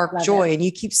 spark Love joy. It. And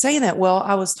you keep saying that. Well,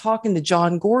 I was talking to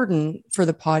John Gordon for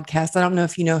the podcast. I don't know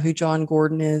if you know who John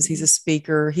Gordon is. He's a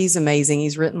speaker. He's amazing.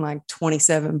 He's written like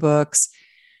 27 books.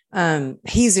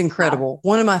 He's incredible. Wow.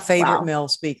 One of my favorite male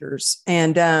speakers.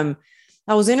 And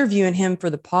I was interviewing him for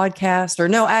the podcast, or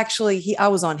no, actually I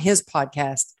was on his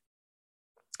podcast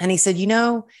and he said,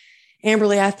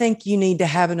 Amberly, I think you need to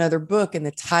have another book and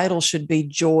the title should be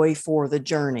Joy for the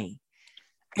Journey.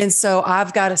 And so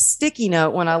I've got a sticky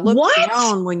note when I looked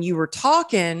down when you were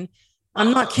talking.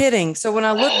 I'm not kidding. So when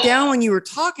I looked down when you were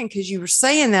talking, because you were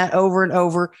saying that over and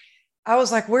over, I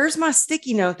was like, where's my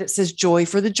sticky note that says Joy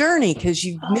for the Journey? Because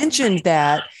you mentioned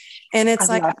that. And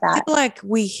it's I feel like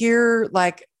we hear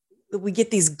like we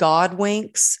get these God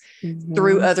winks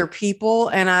through other people.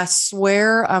 And I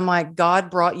swear, I'm like, God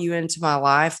brought you into my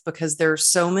life because there's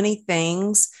so many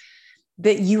things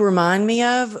that you remind me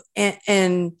of,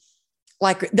 and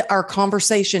like our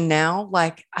conversation now,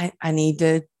 like I need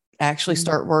to actually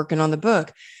start working on the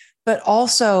book, but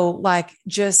also like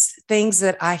just things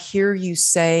that I hear you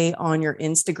say on your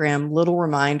Instagram, little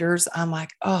reminders. I'm like,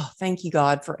 oh, thank you,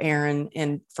 God, for Erin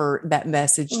and for that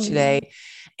message today.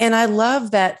 And I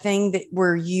love that thing that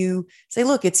where you say,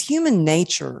 look, it's human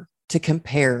nature to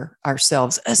compare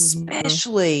ourselves,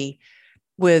 especially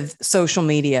with social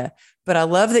media. But I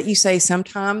love that you say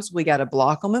sometimes we got to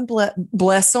block them and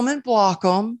bless them and block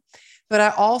them. But I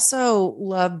also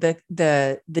love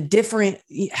the different,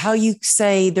 how you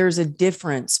say there's a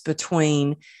difference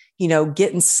between, you know,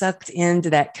 getting sucked into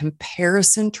that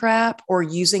comparison trap or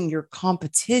using your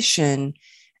competition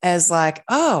as like,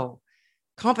 oh,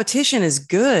 competition is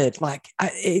good. Like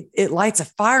it lights a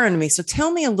fire under me. So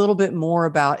tell me a little bit more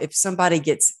about if somebody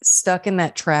gets stuck in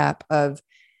that trap of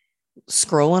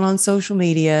scrolling on social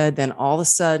media, then all of a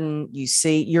sudden you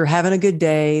see you're having a good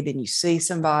day, then you see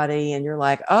somebody and you're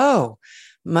like, oh,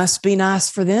 must be nice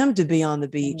for them to be on the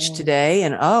beach today.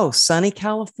 And oh, sunny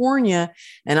California.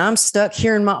 And I'm stuck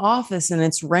here in my office and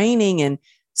it's raining and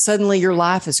suddenly your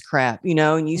life is crap, you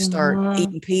know, and you start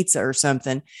eating pizza or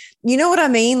something. You know what I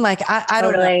mean? Like, I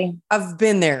don't know. I've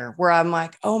been there where I'm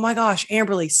like, oh my gosh,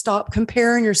 Amberly, stop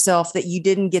comparing yourself that you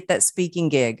didn't get that speaking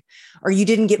gig or you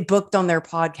didn't get booked on their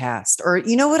podcast or,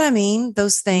 you know what I mean?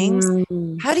 Those things.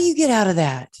 How do you get out of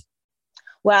that?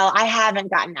 Well, I haven't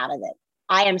gotten out of it.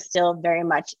 I am still very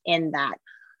much in that.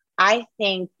 I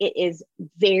think it's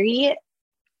very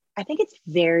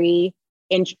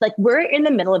like we're in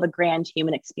the middle of a grand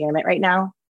human experiment right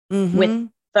now with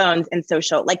phones and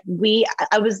social. Like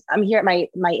I'm here at my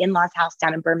in-laws house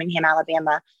down in Birmingham,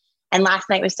 Alabama. And last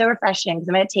night was so refreshing because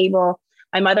I'm at a table.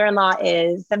 My mother-in-law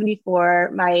is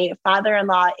 74. My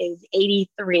father-in-law is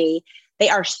 83. They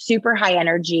are super high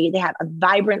energy. They have a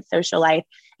vibrant social life.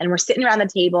 And we're sitting around the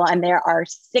table and there are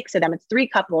 6 of them. It's 3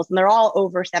 couples and they're all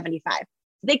over 75.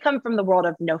 They come from the world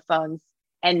of no phones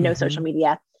and no social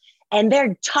media. And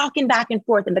they're talking back and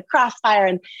forth in the crossfire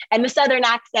and the Southern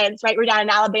accents, right? We're down in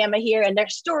Alabama here and they're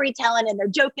storytelling and they're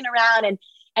joking around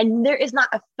and there is not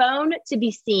a phone to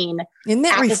be seen. Isn't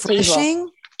that refreshing?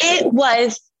 It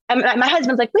was, my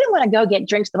husband's like, we don't want to go get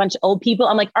drinks with a bunch of old people.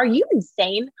 I'm like, are you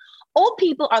insane? Old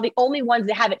people are the only ones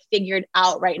that have it figured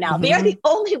out right now. They are the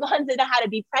only ones that know how to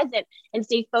be present and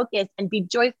stay focused and be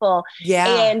joyful.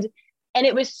 Yeah. And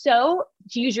it was so,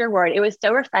 to use your word, it was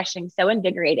so refreshing, so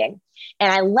invigorating. And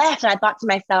I left and I thought to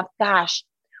myself, gosh,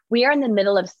 we are in the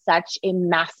middle of such a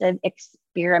massive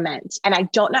experiment. And I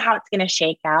don't know how it's going to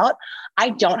shake out.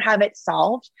 I don't have it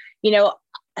solved. You know,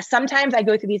 sometimes I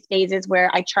go through these phases where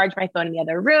I charge my phone in the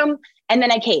other room and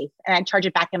then I cave and I charge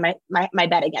it back in my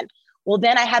bed again. Well,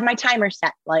 then I have my timer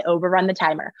set. Well, I overrun the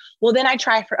timer. Well, then I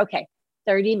try for,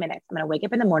 30 minutes. I'm going to wake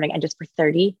up in the morning and just for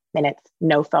 30 minutes,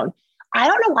 no phone. I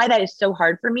don't know why that is so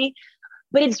hard for me,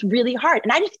 but it's really hard.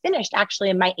 And I just finished actually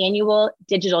in my annual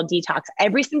digital detox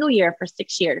every single year for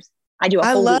 6 years. I do a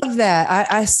whole week. I love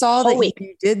that. I saw that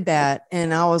you did that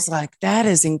and I was like, that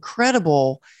is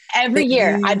incredible. Every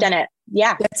year I've done it.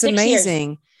 Yeah. That's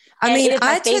amazing. I mean,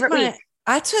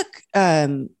 I took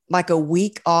like a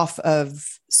week off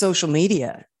of social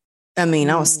media. I mean,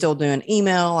 I was still doing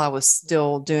email. I was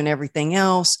still doing everything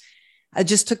else. I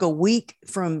just took a week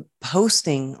from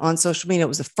posting on social media. It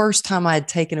was the first time I had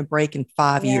taken a break in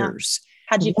 5 years.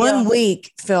 How'd you feel? 1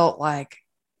 week felt like,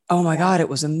 oh my God, it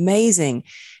was amazing.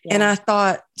 Yeah. And I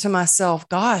thought to myself,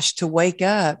 gosh, to wake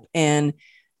up and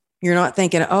you're not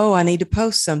thinking, oh, I need to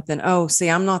post something. Oh, see,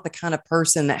 I'm not the kind of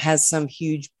person that has some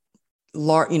huge,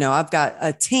 I've got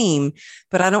a team,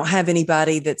 but I don't have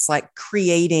anybody that's like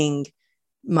creating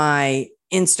my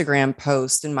Instagram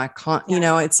post and my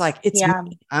it's like,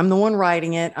 me. I'm the one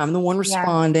writing it. I'm the one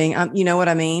responding. You know what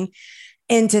I mean?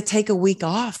 And to take a week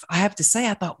off, I have to say,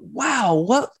 I thought,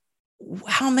 wow,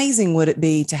 how amazing would it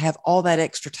be to have all that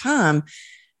extra time?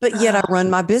 But yet I run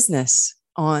my business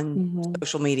on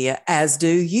social media, as do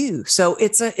you. So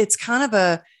it's kind of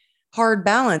a hard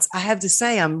balance. I have to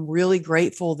say, I'm really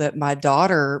grateful that my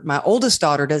oldest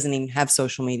daughter doesn't even have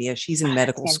social media. She's in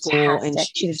medical school and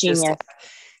she's just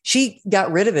she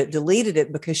got rid of it, deleted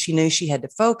it because she knew she had to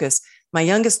focus. My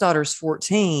youngest daughter's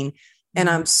 14. And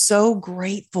I'm so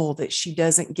grateful that she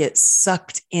doesn't get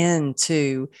sucked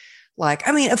into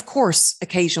of course,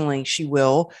 occasionally she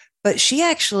will, but she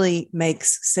actually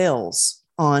makes sales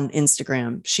on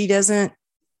Instagram. She doesn't,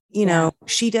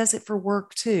 she does it for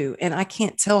work too. And I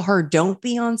can't tell her, don't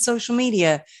be on social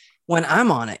media when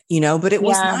I'm on it, but it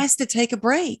was nice to take a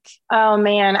break. Oh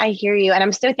man, I hear you. And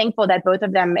I'm so thankful that both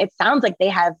of them, it sounds like they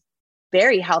have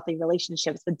very healthy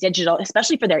relationships with digital,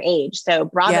 especially for their age. So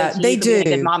bravo to you they for do. being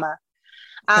a good mama.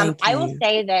 Thank I will you.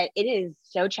 say that it is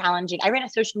so challenging. I ran a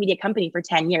social media company for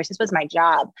 10 years. This was my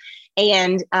job.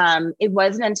 And it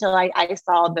wasn't until I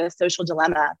saw The Social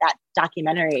Dilemma, that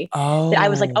documentary, that I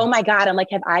was like, oh Oh, my God, I'm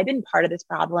like, have I been part of this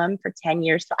problem for 10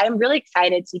 years? So I'm really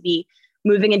excited to be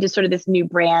moving into sort of this new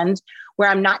brand where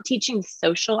I'm not teaching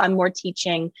social, I'm more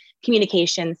teaching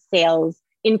communication, sales,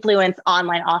 influence,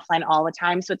 online, offline, all the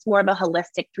time. So it's more of a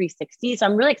holistic 360. So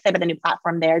I'm really excited about the new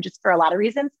platform there, just for a lot of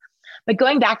reasons. But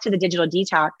going back to the digital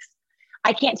detox,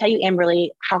 I can't tell you, Amberly,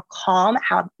 how calm,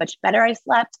 how much better I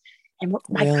slept, and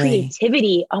my really?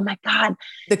 creativity. Oh my God.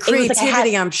 The It was like I had,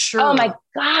 creativity, I'm oh my sure.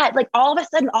 God, like all of a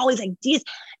sudden, all these ideas.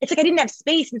 It's like I didn't have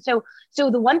space. And so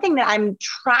the one thing that I'm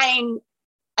trying,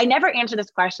 I never answer this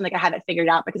question like I have it figured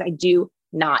out, because I do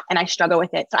not, and I struggle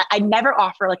with it. So I never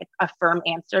offer like a firm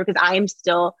answer, because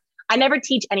I never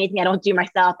teach anything I don't do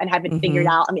myself and have it figured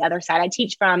Mm-hmm. out on the other side. I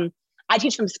teach from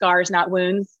scars, not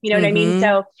wounds. You know what I mean? Mm-hmm.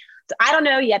 So I don't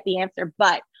know yet the answer,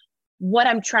 but what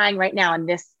I'm trying right now in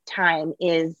this time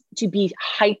is to be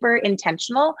hyper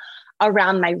intentional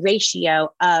around my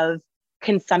ratio of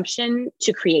consumption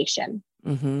to creation.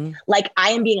 Mm-hmm. Like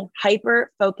I am being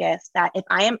hyper focused that if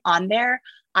I am on there,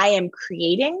 I am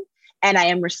creating and I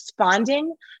am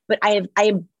responding, but I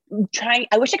am trying,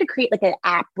 I wish I could create like an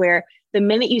app where the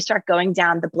minute you start going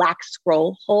down the black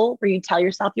scroll hole where you tell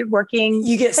yourself you're working,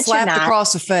 You get but you're slapped not.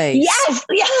 across the face. Yes.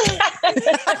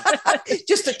 Yes.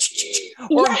 Just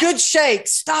or Yes. good shake.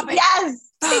 Stop it.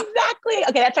 Yes, Stop. exactly.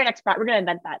 Okay, that's our next part. We're gonna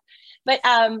invent that. But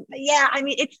yeah, I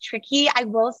mean, it's tricky. I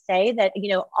will say that, you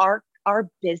know, our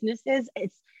businesses,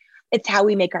 it's how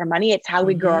we make our money, it's how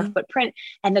we grow our Mm-hmm. footprint.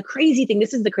 And the crazy thing,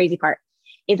 this is the crazy part,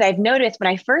 is I've noticed when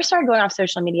I first started going off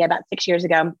social media about 6 years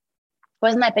ago,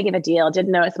 wasn't that big of a deal.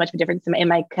 Didn't notice much of a difference in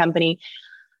my company.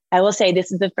 I will say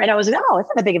this is the friend I was like, oh, it's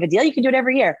not that big of a deal. You can do it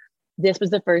every year. This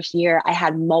was the first year I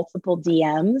had multiple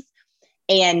DMs,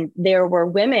 and there were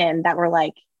women that were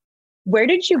like, where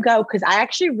did you go? Because I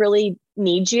actually really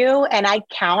need you and I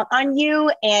count on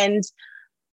you. And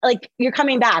like, you're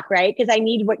coming back, right? Because I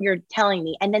need what you're telling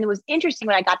me. And then it was interesting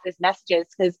when I got these messages,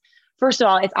 because first of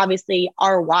all, it's obviously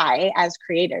our why as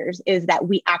creators is that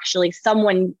we actually,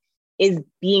 someone is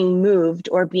being moved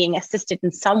or being assisted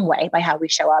in some way by how we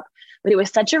show up. But it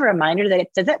was such a reminder that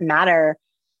it doesn't matter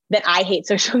that I hate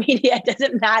social media. It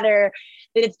doesn't matter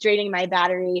that it's draining my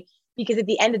battery, because at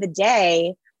the end of the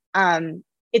day,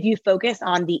 if you focus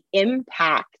on the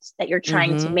impact that you're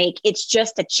trying to Mm-hmm. make, it's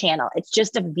just a channel, it's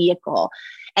just a vehicle.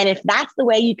 And if that's the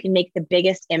way you can make the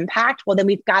biggest impact, well, then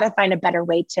we've got to find a better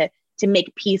way to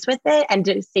make peace with it and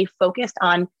to stay focused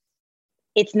on,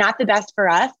 it's not the best for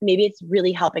us. Maybe it's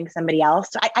really helping somebody else.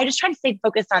 So I just try to stay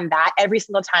focused on that every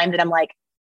single time that I'm like,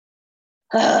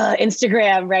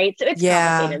 Instagram, right? So it's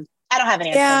Yeah. complicated. I don't have an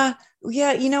answer. Yeah.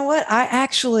 Yeah. You know what?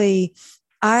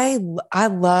 I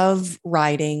love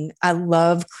writing. I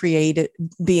love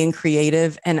being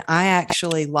creative. And I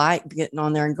actually like getting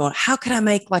on there and going, how can I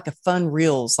make like a fun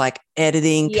reels, like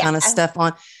editing Yeah. kind of stuff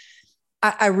on?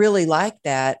 I really like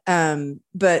that.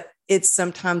 But it's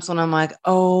sometimes when I'm like,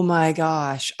 oh my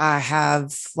gosh, I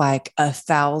have like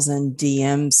 1,000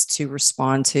 DMs to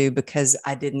respond to because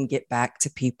I didn't get back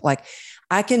to people. Like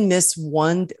I can miss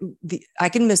one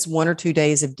or 2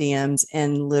 days of DMs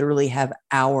and literally have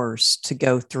hours to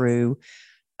go through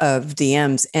of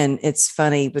DMs. And it's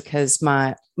funny because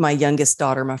my youngest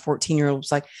daughter, my 14-year-old,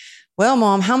 was like, well,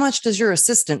 Mom, how much does your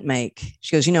assistant make?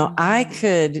 She goes, I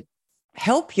could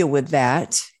help you with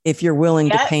that if you're willing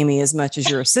to pay me as much as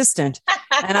your assistant.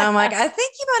 And I'm like, I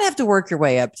think you might have to work your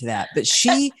way up to that. But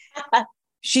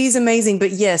she's amazing.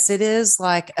 But yes, it is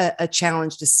like a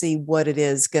challenge to see what it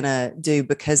is going to do,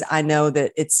 because I know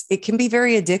that it can be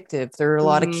very addictive. There are a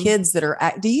lot of kids that are,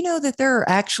 do you know that there are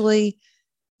actually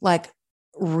like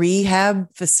rehab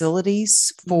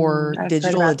facilities for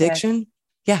digital addiction?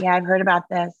 Yeah. Yeah. I've heard about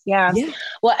this. Yeah.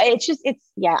 Well,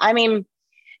 yeah. I mean,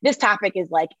 this topic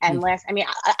is like endless. I mean,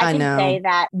 I can say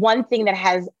that one thing that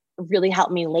has really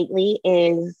helped me lately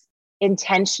is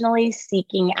intentionally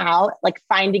seeking out, like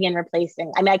finding and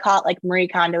replacing. I mean, I call it like Marie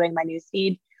Kondoing my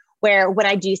newsfeed, where when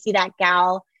I do see that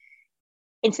gal,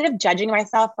 instead of judging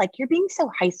myself, like, you're being so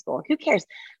high school, who cares?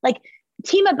 Like,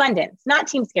 team abundance, not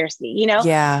team scarcity, you know?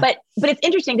 Yeah. But it's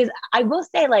interesting because I will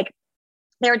say, like,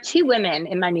 there are two women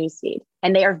in my newsfeed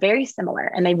and they are very similar,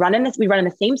 and we run in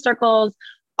the same circles.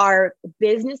 Our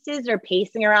businesses are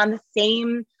pacing around the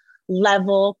same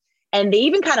level, and they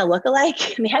even kind of look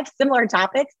alike. They have similar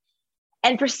topics.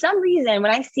 And for some reason,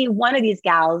 when I see one of these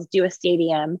gals do a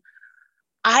stadium,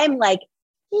 I'm like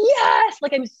yes,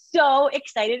 like I'm so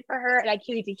excited for her and I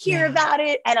can't wait to hear about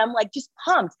it. And I'm like, just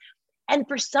pumped. And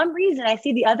for some reason, I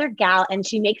see the other gal and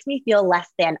she makes me feel less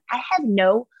than. I have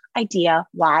no idea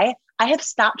why. I have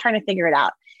stopped trying to figure it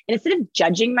out. And instead of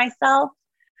judging myself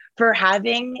for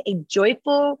having a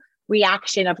joyful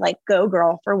reaction of like, go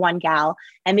girl for one gal,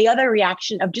 and the other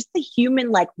reaction of just the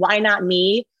human, like, why not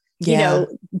me? You know,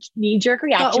 knee jerk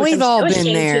reaction. But we've all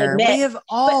been there. We have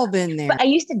all been there. But I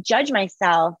used to judge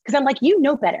myself because I'm like, you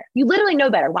know better. You literally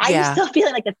know better. Why are you still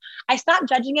feeling like this? I stopped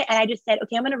judging it and I just said,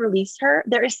 okay, I'm going to release her.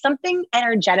 There is something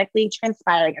energetically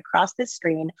transpiring across this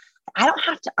screen. I don't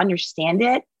have to understand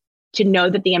it to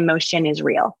know that the emotion is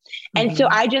real. And so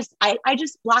I just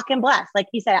block and bless. Like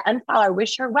you said, I unfollow, I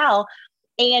wish her well.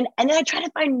 And then I try to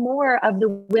find more of the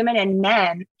women and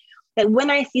men that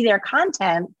when I see their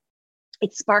content,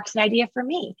 it sparks an idea for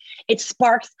me. It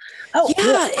sparks,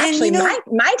 actually,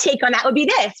 my take on that would be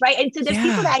this, right? And so there's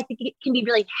people that I think it can be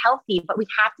really healthy, but we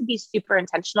have to be super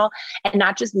intentional and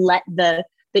not just let the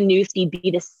newsfeed be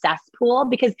the cesspool,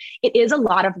 because it is a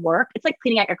lot of work. It's like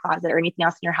cleaning out your closet or anything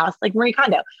else in your house, like Marie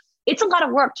Kondo. It's a lot of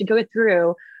work to go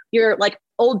through your like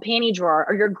old panty drawer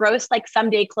or your gross like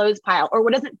someday clothes pile, or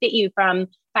what doesn't fit you from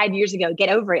 5 years ago. Get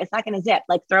over it. It's not going to zip,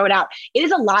 like throw it out. It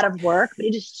is a lot of work, but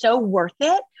it is so worth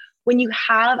it when you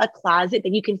have a closet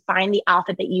that you can find the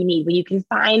outfit that you need, when you can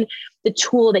find the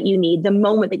tool that you need, the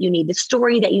moment that you need, the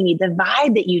story that you need, the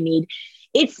vibe that you need.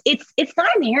 It's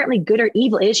not inherently good or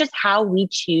evil. It's just how we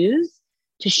choose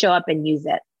to show up and use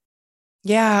it.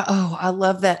 Yeah. Oh, I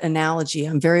love that analogy.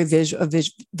 I'm very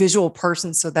visual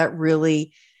person. So that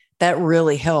really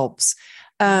helps.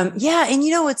 Yeah. And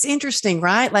it's interesting,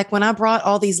 right? Like when I brought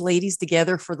all these ladies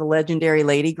together for the legendary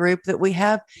lady group that we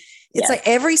have, it's like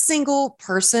every single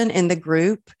person in the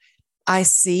group, I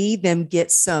see them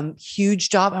get some huge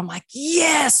job. I'm like,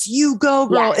 yes, you go,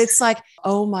 girl. Yes. It's like,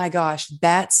 oh my gosh,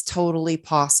 that's totally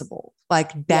possible.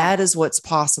 Like that is what's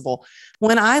possible.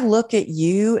 When I look at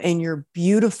you and your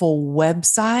beautiful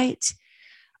website,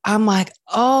 I'm like,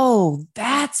 oh,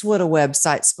 that's what a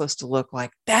website's supposed to look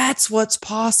like. That's what's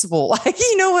possible. Like,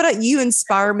 you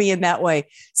inspire me in that way.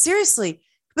 Seriously,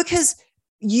 because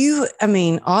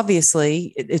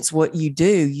obviously it's what you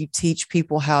do. You teach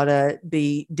people how to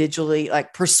be digitally,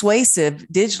 like persuasive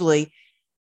digitally,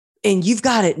 and you've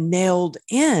got it nailed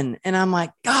in. And I'm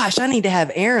like, gosh, I need to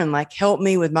have Erin like help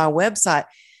me with my website.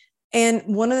 And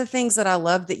one of the things that I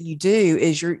love that you do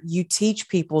is you teach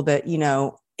people that,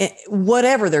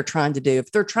 whatever they're trying to do,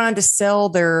 if they're trying to sell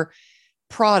their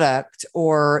product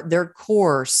or their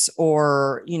course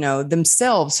or,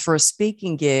 themselves for a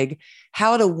speaking gig,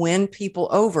 how to win people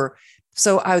over.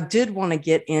 So I did want to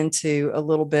get into a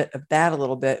little bit of that a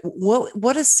little bit.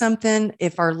 What is something,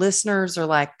 if our listeners are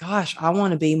like, gosh, I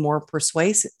want to be more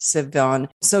persuasive on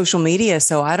social media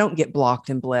so I don't get blocked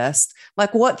and blessed,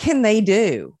 like what can they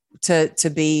do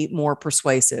to be more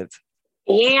persuasive?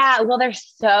 Yeah, well,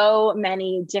 there's so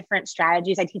many different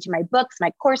strategies I teach in my books,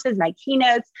 my courses, my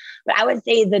keynotes, but I would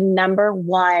say the number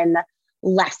one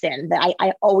lesson that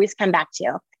I always come back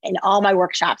to in all my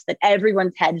workshops, that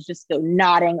everyone's heads just go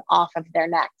nodding off of their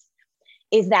necks,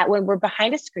 is that when we're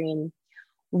behind a screen,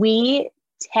 we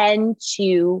tend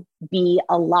to be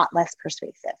a lot less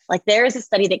persuasive. Like there is a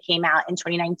study that came out in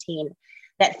 2019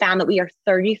 that found that we are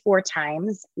 34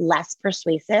 times less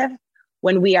persuasive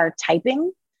when we are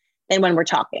typing than when we're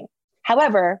talking.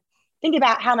 However, think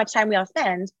about how much time we all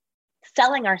spend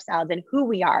selling ourselves and who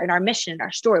we are and our mission and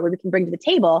our story, what we can bring to the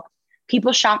table.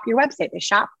 People shop your website, they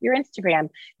shop your Instagram,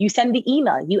 you send the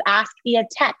email, you ask via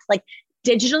text, like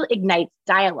digital ignites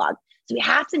dialogue. So we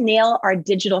have to nail our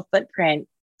digital footprint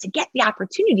to get the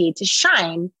opportunity to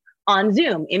shine on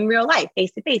Zoom in real life,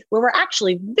 face to face, where we're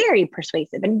actually very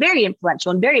persuasive and very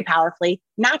influential and very powerfully,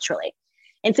 naturally.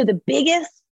 And so the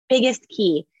biggest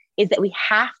key is that we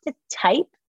have to type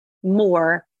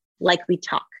more like we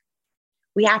talk.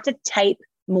 We have to type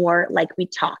more like we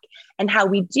talk. And how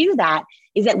we do that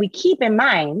is that we keep in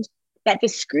mind that the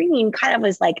screen kind of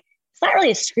is like, it's not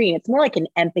really a screen. It's more like an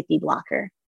empathy blocker.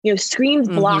 Screens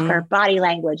block our body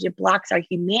language. It blocks our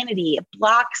humanity. It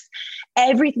blocks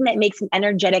everything that makes an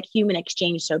energetic human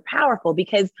exchange so powerful,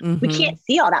 because we can't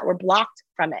see all that. We're blocked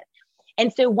from it.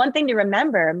 And so one thing to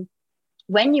remember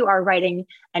when you are writing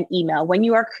an email, when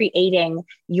you are creating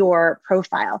your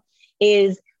profile,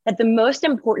 is that the most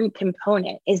important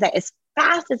component is that as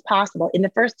fast as possible, in the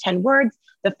first 10 words,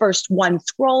 the first one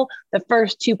scroll, the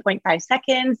first 2.5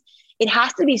 seconds, it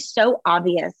has to be so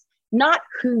obvious, not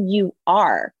who you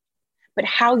are, but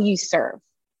how you serve.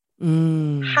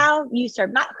 How you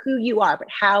serve, not who you are, but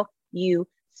how you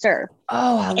serve.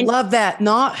 Oh, I love that.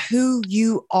 Not who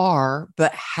you are,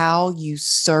 but how you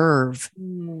serve.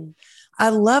 I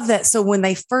love that. So when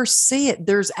they first see it,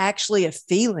 there's actually a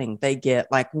feeling they get,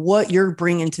 like what you're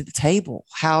bringing to the table,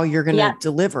 how you're going to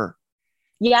deliver.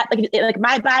 Yeah. Like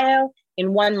my bio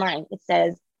in one line, it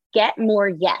says, get more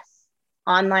yes,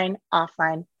 online,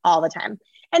 offline, all the time.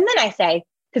 And then I say,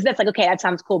 because that's like, okay, that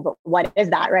sounds cool, but what is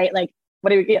that, right? Like, what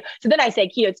do we? So then I say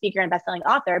keynote speaker and best-selling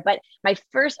author, but my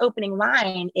first opening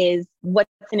line is,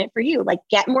 what's in it for you? Like,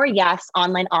 get more yes,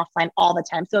 online, offline, all the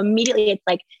time. So immediately it's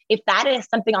like, if that is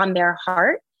something on their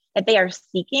heart that they are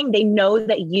seeking, they know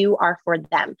that you are for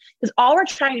them. Because all we're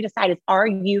trying to decide is, are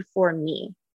you for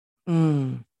me?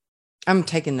 I'm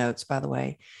taking notes, by the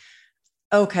way.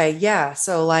 Okay. Yeah.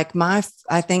 So like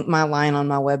I think my line on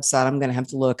my website, I'm going to have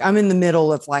to look. I'm in the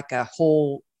middle of like a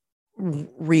whole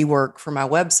rework for my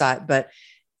website, but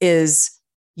is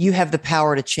you have the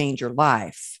power to change your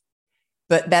life,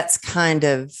 but that's kind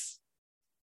of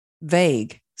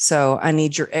vague. So I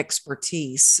need your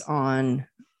expertise on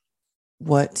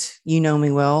what you know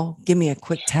me well. Give me a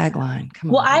quick tagline.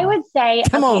 Come on. Well, I would say,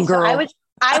 come on, girl. So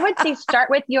I would say start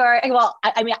with your, well,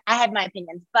 I mean, I have my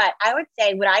opinions, but I would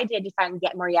say what I did to find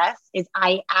Get More Yes is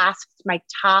I asked my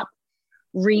top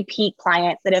repeat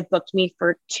clients that have booked me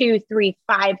for 2, 3,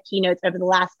 5 keynotes over the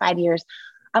last 5 years.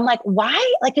 I'm like,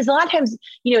 why? Like, because a lot of times,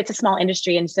 it's a small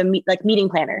industry. And so meeting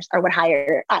planners are what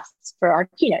hire us for our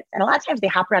keynotes. And a lot of times they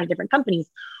hop around to different companies.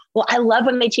 Well, I love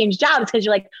when they change jobs because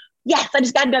you're like, yes, I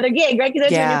just got another gig, right? Because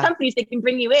they're new companies, they can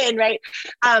bring you in, right?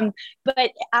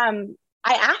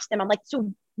 I asked them, I'm like,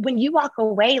 so when you walk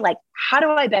away, like, how do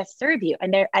I best serve you?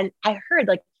 And I heard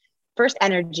like first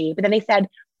energy, but then they said,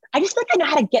 I just feel like I know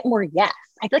how to get more yes.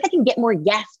 I feel like I can get more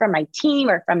yes from my team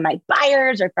or from my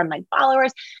buyers or from my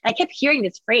followers. And I kept hearing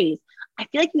this phrase, I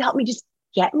feel like you help me just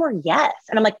get more yes.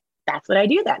 And I'm like, that's what I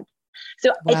do then.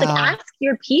 So it's like, ask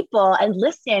your people and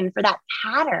listen for that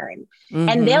pattern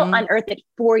and they'll unearth it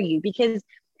for you, because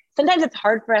sometimes it's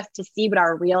hard for us to see what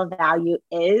our real value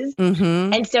is.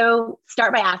 And so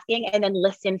start by asking and then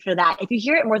listen for that. If you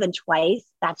hear it more than twice,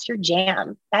 that's your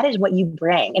jam. That is what you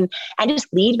bring. And just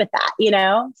lead with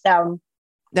that, So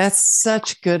that's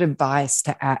such good advice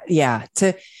to add. Yeah.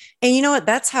 And you know what?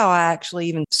 That's how I actually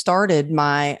even started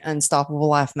my Unstoppable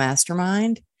Life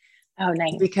Mastermind. Oh,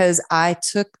 nice. Because I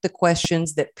took the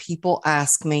questions that people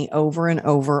ask me over and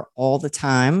over all the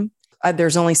time.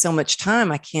 There's only so much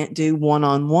time. I can't do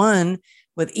one-on-one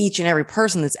with each and every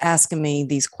person that's asking me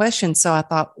these questions. So I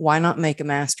thought, why not make a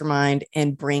mastermind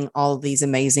and bring all of these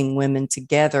amazing women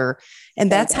together?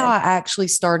 And that's how I actually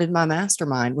started my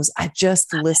mastermind. Was I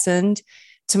just listened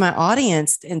to my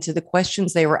audience and to the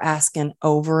questions they were asking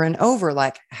over and over.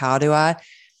 Like, how do I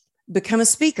become a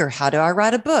speaker? How do I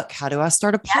write a book? How do I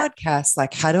start a podcast?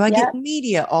 Like, how do I get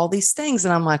media? All these things.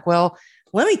 And I'm like, well,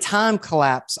 let me time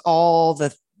collapse all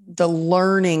the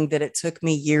learning that it took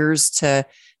me years to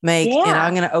make. And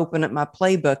I'm going to open up my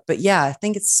playbook. But I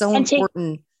think it's so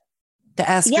important to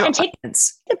ask your take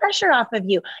audience. The pressure off of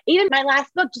you. Even my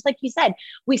last book, just like you said,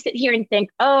 we sit here and think,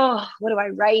 oh, what do I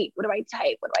write? What do I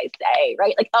type? What do I say?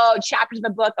 Right? Like, oh, chapters of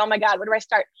a book. Oh my God, where do I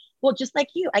start? Well, just like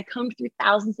you, I combed through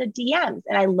thousands of DMs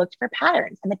and I looked for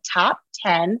patterns, and the top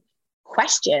 10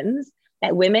 questions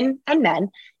that women and men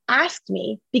asked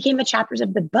me became the chapters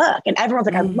of the book. And everyone's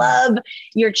like, I love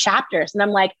your chapters. And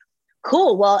I'm like,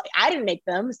 cool. Well, I didn't make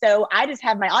them. So I just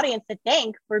have my audience to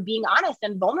thank for being honest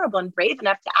and vulnerable and brave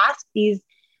enough to ask these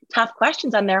tough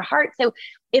questions on their heart. So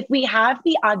if we have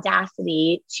the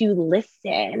audacity to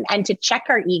listen and to check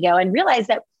our ego and realize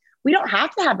that we don't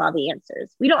have to have all the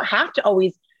answers, we don't have to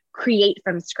always create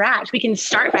from scratch. We can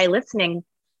start by listening.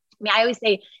 I mean, I always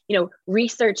say,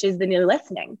 research is the new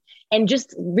listening, and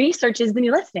just research is the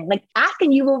new listening. Like, ask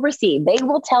and you will receive. They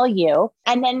will tell you.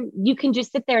 And then you can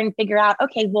just sit there and figure out,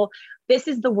 okay, well, this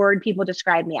is the word people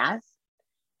describe me as.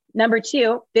 Number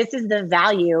 2, this is the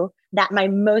value that my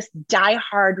most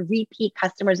diehard repeat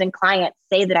customers and clients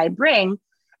say that I bring.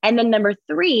 And then number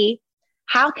 3,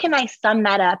 how can I sum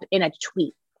that up in a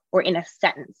tweet or in a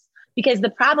sentence? Because the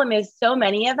problem is, so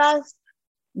many of us,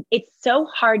 it's so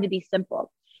hard to be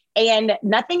simple. And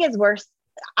nothing is worse.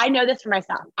 I know this for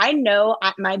myself. I know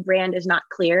my brand is not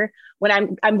clear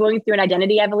when I'm going through an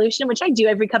identity evolution, which I do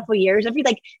every couple of years,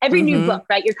 every new book,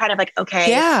 right? You're kind of like, okay,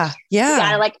 you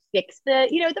gotta like fix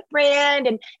the brand.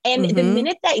 And the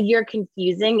minute that you're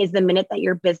confusing is the minute that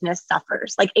your business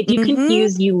suffers. Like, if you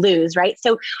confuse, you lose, right?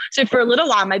 So for a little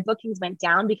while, my bookings went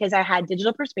down because I had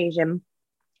digital persuasion,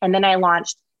 and then I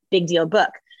launched Big Deal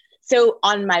Book. So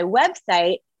on my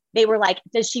website, they were like,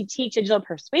 does she teach digital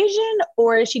persuasion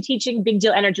or is she teaching big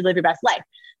deal energy, live your best life?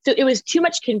 So it was too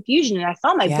much confusion. And I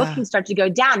saw my booking start to go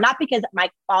down, not because my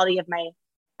quality of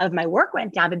my work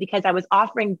went down, but because I was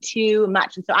offering too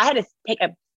much. And so I had to take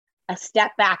a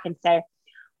step back and say,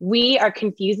 we are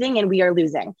confusing and we are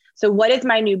losing. So what is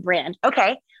my new brand?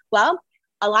 Okay, well,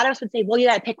 a lot of us would say, well, you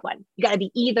got to pick one. You got to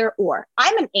be either or.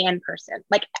 I'm an and person.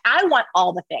 Like I want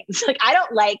all the things. Like I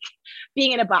don't like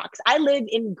being in a box. I live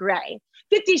in gray,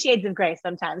 50 shades of gray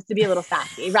sometimes to be a little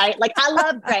sassy, right? Like I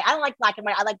love gray. I don't like black and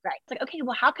white. I like gray. It's like, okay,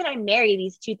 well, how can I marry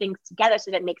these two things together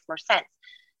so that it makes more sense?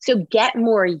 So Get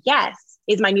More Yes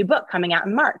is my new book coming out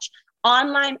in March.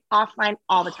 Online, offline,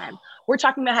 all the time. We're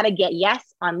talking about how to get yes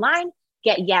online,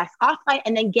 get yes offline,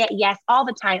 and then get yes all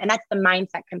the time. And that's the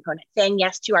mindset component, saying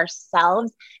yes to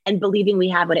ourselves and believing we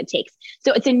have what it takes.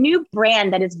 So it's a new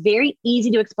brand that is very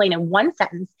easy to explain in one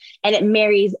sentence. And it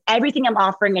marries everything I'm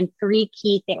offering in 3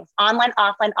 key things: online,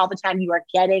 offline, all the time. You are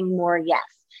getting more yes.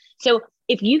 So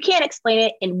if you can't explain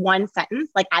it in one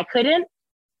sentence, like I couldn't,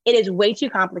 it is way too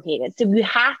complicated. So you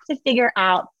have to figure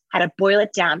out how to boil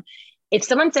it down. If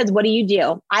someone says, what do you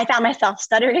do? I found myself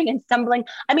stuttering and stumbling.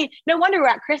 I mean, no wonder we're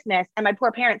at Christmas and my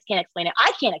poor parents can't explain it.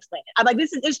 I can't explain it. I'm like,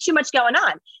 there's too much going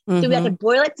on. So we have to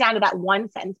boil it down to that one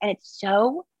sentence. And it's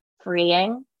so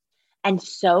freeing and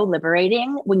so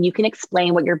liberating when you can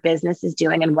explain what your business is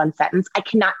doing in one sentence. I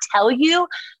cannot tell you,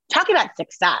 talk about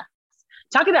success,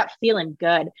 talk about feeling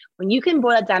good. When you can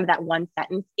boil it down to that one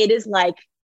sentence, it is like,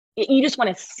 you just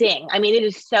want to sing. I mean, it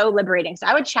is so liberating. So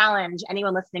I would challenge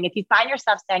anyone listening, if you find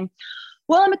yourself saying,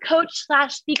 well, I'm a coach /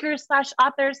 speaker /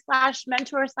 author /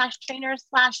 mentor / trainer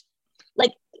 /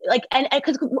 and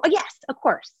because yes, of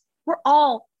course, we're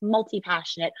all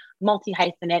multi-passionate,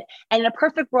 multi-hyphenate. And in a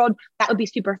perfect world, that would be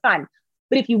super fun.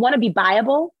 But if you want to be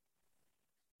viable,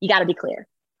 you got to be clear.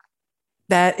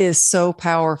 That is so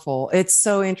powerful. It's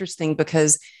so interesting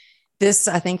because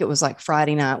I think it was like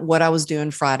Friday night. What I was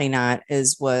doing Friday night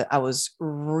is what I was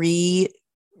rewriting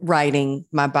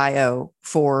my bio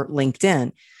for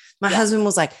LinkedIn. My husband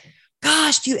was like,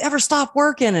 gosh, do you ever stop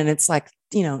working? And it's like,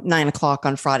 9:00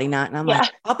 on Friday night. And I'm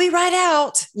like, I'll be right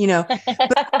out,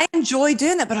 but I enjoy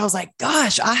doing that. But I was like,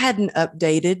 gosh, I hadn't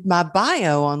updated my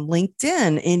bio on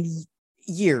LinkedIn in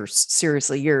years,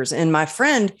 seriously, years. And my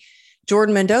friend,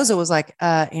 Jordan Mendoza, was like,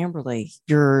 Amberly,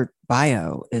 your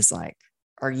bio is like,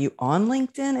 are you on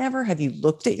LinkedIn ever? Have you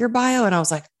looked at your bio? And I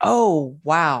was like, oh,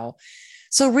 wow.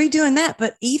 So redoing that,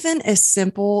 but even as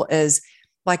simple as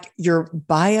like your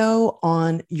bio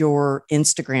on your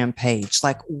Instagram page,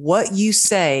 like what you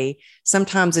say,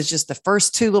 sometimes it's just the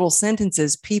first 2 little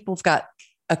sentences. People have got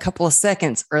a couple of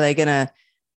seconds. Are they going to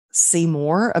see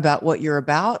more about what you're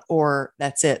about? Or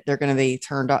that's it. They're going to be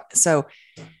turned off. So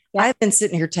I've been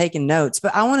sitting here taking notes,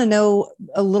 but I want to know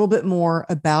a little bit more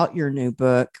about your new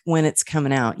book, when it's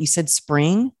coming out. You said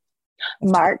spring?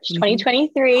 March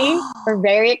 2023. We're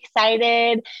very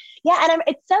excited. Yeah. And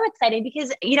it's so exciting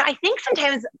because, I think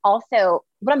sometimes also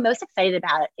what I'm most excited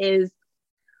about is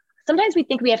sometimes we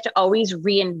think we have to always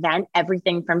reinvent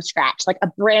everything from scratch, like a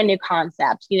brand new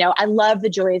concept. I love the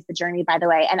joy is the journey, by the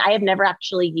way. And I have never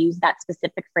actually used that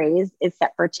specific phrase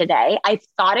except for today. I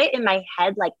thought it in my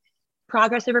head, like,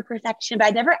 progress over perfection, but I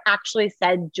never actually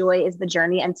said joy is the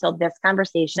journey until this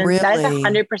conversation. Really? So that is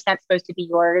 100% supposed to be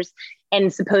yours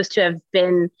and supposed to have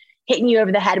been hitting you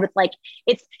over the head with like,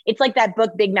 it's like that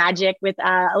book, Big Magic, with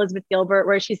Elizabeth Gilbert,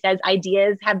 where she says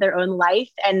ideas have their own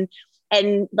life and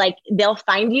like they'll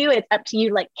find you. It's up to you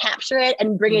to like capture it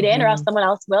and bring it in, or else someone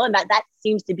else will. And that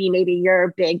seems to be maybe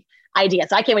your big idea.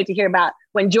 So I can't wait to hear about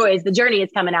when joy is the journey is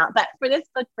coming out. But for this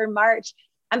book for March,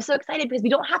 I'm so excited because we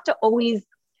don't have to always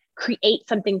create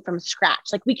something from scratch.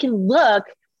 Like we can look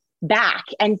back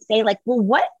and say like, well,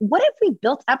 what if we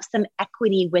built up some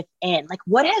equity within? Like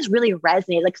what has really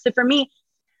resonated? Like, so for me,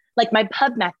 like my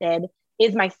pub method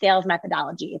is my sales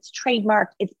methodology. It's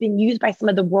trademarked. It's been used by some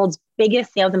of the world's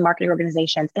biggest sales and marketing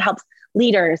organizations. It helps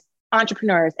leaders,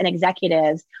 entrepreneurs, and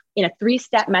executives in a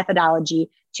 3-step methodology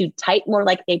to type more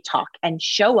like they talk and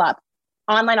show up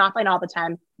online, offline, all the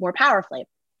time more powerfully.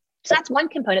 So that's one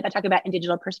component that I talk about in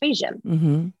digital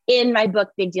persuasion. In my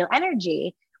book, Big Deal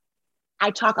Energy,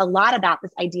 I talk a lot about this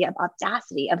idea of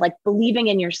audacity, of like believing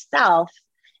in yourself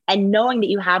and knowing that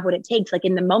you have what it takes. Like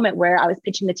in the moment where I was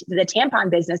pitching the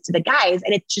tampon business to the guys,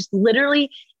 and it's just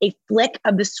literally a flick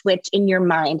of the switch in your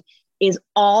mind is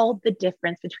all the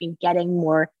difference between getting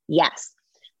more yes.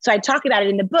 So I talk about it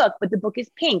in the book, but the book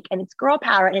is pink and it's girl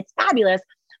power and it's fabulous,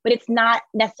 but it's not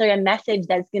necessarily a message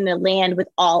that's going to land with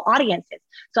all audiences.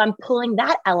 So I'm pulling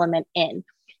that element in.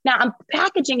 Now I'm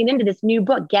packaging it into this new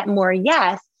book, Get More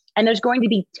Yes. And there's going to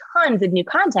be tons of new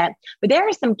content, but there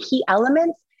are some key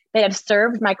elements that have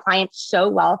served my clients so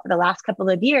well for the last couple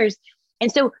of years.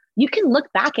 And so you can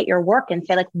look back at your work and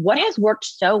say, like, what has worked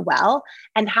so well?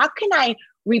 And how can I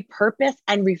repurpose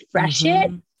and refresh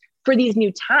it for these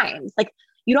new times? Like,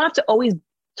 you don't have to always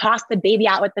toss the baby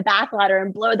out with the bathwater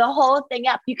and blow the whole thing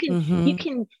up. You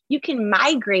can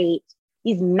migrate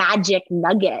these magic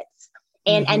nuggets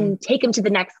and take them to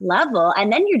the next level.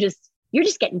 And then you're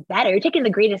just getting better. You're taking the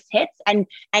greatest hits and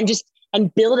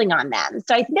building on them.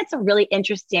 So I think that's a really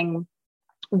interesting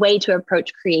way to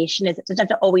approach creation, is it doesn't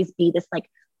have to always be this like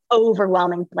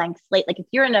overwhelming blank slate. Like if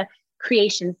you're in a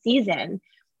creation season,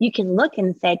 you can look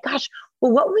and say, gosh,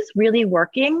 well, what was really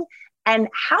working? And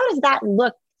how does that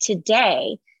look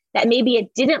today that maybe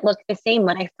it didn't look the same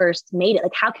when I first made it?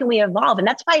 Like, how can we evolve? And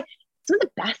that's why some of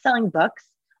the best-selling books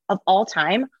of all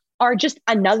time are just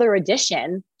another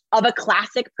edition of a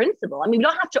classic principle. I mean, we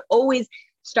don't have to always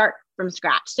start from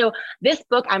scratch. So this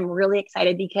book, I'm really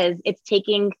excited because it's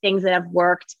taking things that have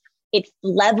worked, it's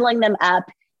leveling them up,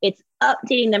 it's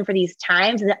updating them for these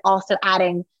times, and then also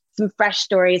adding some fresh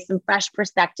stories, some fresh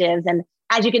perspectives. And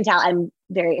as you can tell, I'm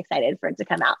very excited for it to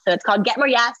come out. So it's called Get More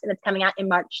Yes, and it's coming out in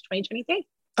March 2023.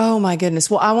 Oh my goodness.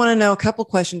 Well, I want to know a couple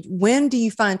questions. When do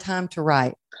you find time to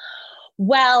write?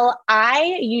 Well,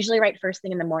 I usually write first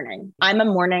thing in the morning. I'm a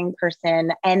morning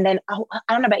person. And then, I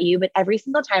don't know about you, but every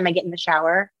single time I get in the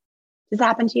shower, does that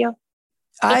happen to you? In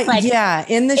the shower.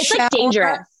 It's like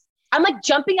dangerous. I'm like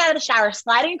jumping out of the shower,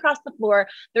 sliding across the floor.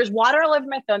 There's water all over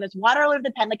my phone. There's water all over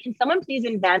the pen. Like, can someone please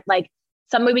invent like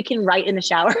some way we can write in the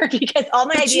shower? Because all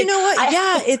my ideas. You know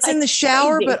what? It's like in the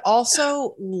shower, crazy. but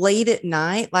also late at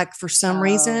night, like for some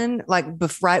reason, like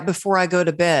right before I go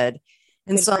to bed.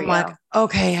 And so I'm like,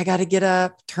 okay, I got to get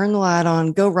up, turn the light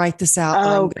on, go write this out.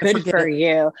 Oh, good for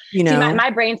you. You know, see, my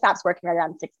brain stops working right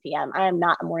around 6 p.m. I am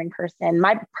not a morning person.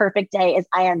 My perfect day is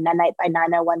I am midnight by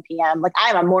 9:01 p.m. Like, I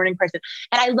am a morning person.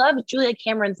 And I love Julia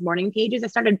Cameron's morning pages. I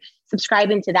started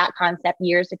subscribing to that concept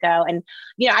years ago. And,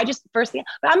 I just but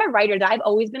I'm a writer. I've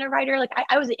always been a writer. Like,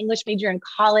 I was an English major in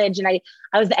college, and I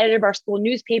was the editor of our school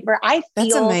newspaper.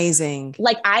 That's amazing.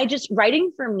 Like,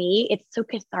 writing for me, it's so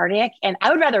cathartic, and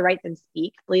I would rather write than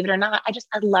speak, believe it or not.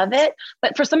 I love it.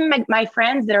 But for some of my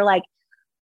friends that are like,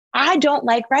 I don't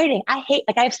like writing. I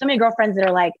have so many girlfriends that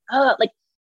are like, oh, like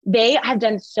they have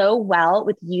done so well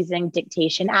with using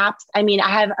dictation apps. I mean, I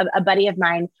have a buddy of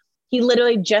mine. He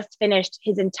literally just finished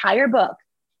his entire book.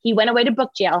 He went away to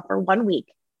book jail for 1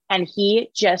 week, and he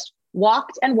just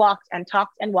walked and walked and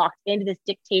talked and walked into this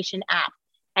dictation app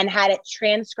and had it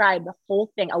transcribe the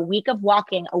whole thing, a week of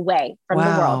walking away from the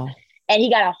world. And he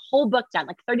got a whole book done,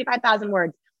 like 35,000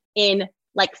 words in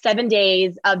like 7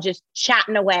 days of just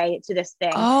chatting away to this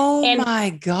thing. Oh, and my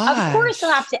God. Of course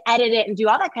he'll have to edit it and do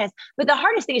all that kind of stuff. But the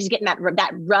hardest thing is just getting that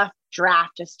rough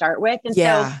draft to start with. And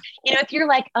so, if you're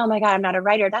like, oh my God, I'm not a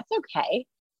writer, that's okay.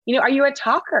 Are you a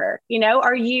talker?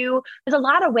 There's a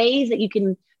lot of ways that you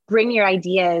can bring your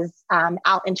ideas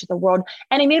out into the world.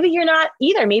 And maybe you're not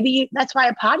either. That's why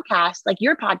a podcast, like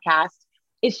your podcast,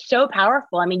 is so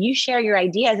powerful. I mean, you share your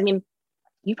ideas. I mean,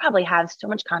 you probably have so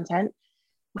much content.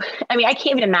 I mean, I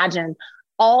can't even imagine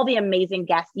all the amazing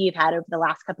guests you've had over the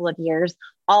last couple of years,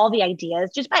 all the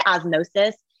ideas, just by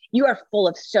osmosis. You are full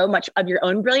of so much of your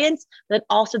own brilliance, but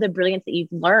also the brilliance that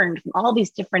you've learned from all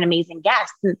these different amazing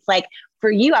guests. And it's like, for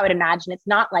you, I would imagine it's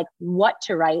not like what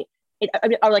to write,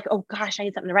 or like, oh gosh, I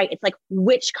need something to write. It's like,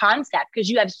 which concept, because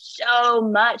you have so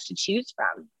much to choose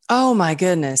from. Oh my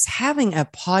goodness. Having a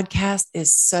podcast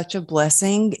is such a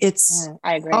blessing.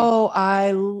 I agree. Oh,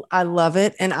 I love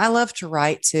it. And I love to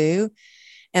write too.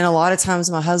 And a lot of times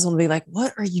my husband will be like,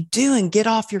 what are you doing? Get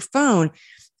off your phone.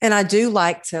 And I do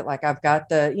like to, like, I've got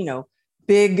the,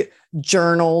 big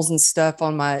journals and stuff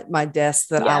on my desk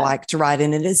that I like to write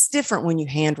in. And it's different when you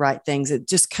handwrite things. It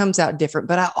just comes out different.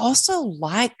 But I also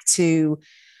like to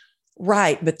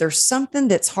write, but there's something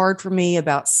that's hard for me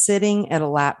about sitting at a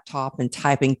laptop and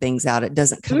typing things out. It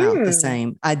doesn't come out the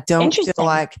same. I don't feel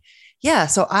like,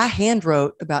 so I hand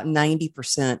wrote about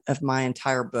 90% of my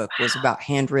entire book was about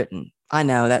handwritten. I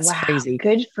know that's crazy.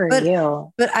 Good for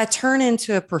you. But I turn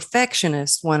into a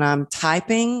perfectionist when I'm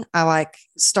typing. I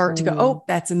start to go, oh,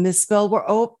 that's a misspelled word.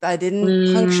 Oh, I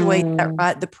didn't punctuate that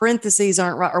right. The parentheses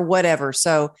aren't right, or whatever.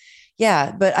 So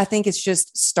but I think it's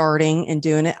just starting and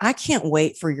doing it. I can't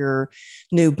wait for your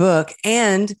new book,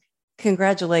 and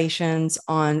congratulations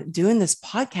on doing this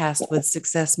podcast with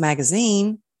Success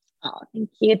Magazine. Oh, thank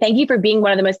you. Thank you for being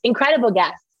one of the most incredible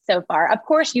guests so far. Of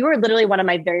course, you were literally one of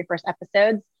my very first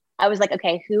episodes. I was like,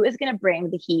 okay, who is going to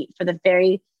bring the heat for the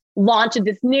very launch of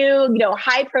this new,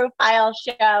 high profile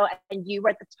show? And you were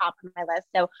at the top of my list.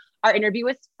 So our interview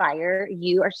was fire.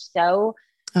 You are so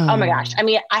Oh my gosh. Oh. I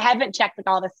mean, I haven't checked like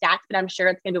all the stats, but I'm sure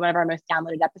it's going to be one of our most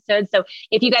downloaded episodes. So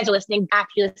if you guys are listening,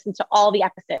 after you listen to all the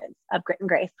episodes of Grit and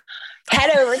Grace,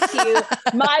 head over to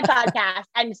my podcast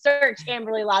and search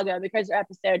Amberly Lago, because your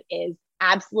episode is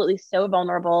absolutely so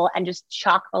vulnerable and just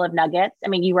chock full of nuggets. I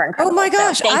mean, you were Oh incredible. my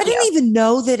gosh. So I didn't even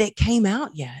know that it came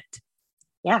out yet.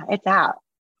 Yeah, it's out.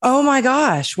 Oh my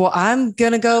gosh. Well, I'm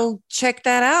going to go check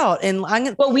that out. And I'm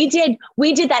going to. Well, we did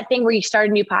that thing where you start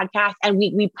a new podcast and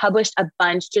we published a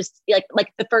bunch, just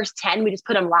like the first 10, we just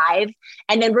put them live.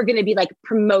 And then we're going to be like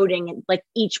promoting like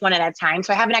each one at a time.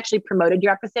 So I haven't actually promoted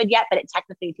your episode yet, but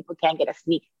technically people can get a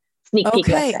sneak peek.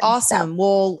 Okay, awesome. So,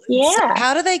 well, yeah. So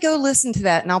how do they go listen to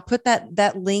that? And I'll put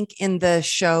that link in the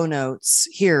show notes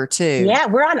here too. Yeah,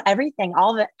 we're on everything,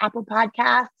 all the Apple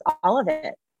Podcasts, all of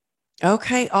it.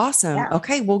 Okay, awesome. Yeah.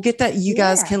 Okay, we'll get that. You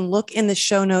guys can look in the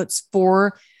show notes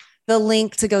for the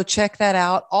link to go check that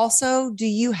out. Also, do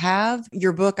you have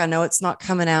your book? I know it's not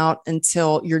coming out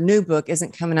until your new book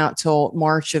isn't coming out till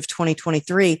March of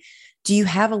 2023. Do you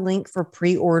have a link for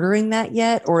pre-ordering that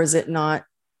yet? Or is it not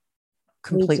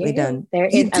completely done? There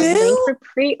is a link for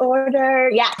pre-order.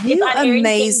 Yeah. You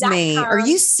amaze me. Are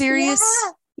you serious?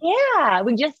 Yeah.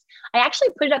 I actually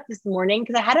put it up this morning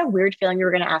because I had a weird feeling you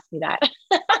were going to ask me that.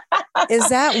 Is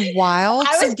that wild?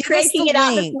 I was cranking it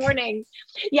out this morning.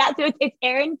 Yeah. So it's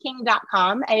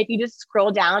erinking.com. And if you just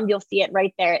scroll down, you'll see it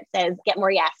right there. It says get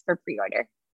more yes for pre-order.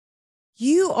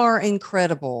 You are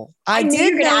incredible. I knew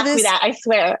you were going to ask me that. I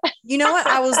swear. You know what?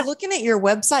 I was looking at your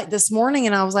website this morning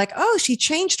and I was like, oh, she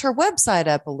changed her website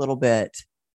up a little bit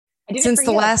since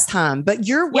the last time. But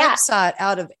your website,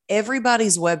 out of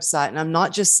everybody's website, and I'm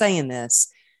not just saying this,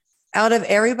 out of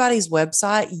everybody's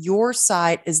website, your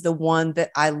site is the one that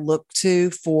I look to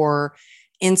for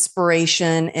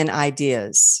inspiration and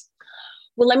ideas.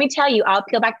 Well, let me tell you, I'll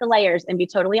peel back the layers and be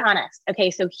totally honest. Okay,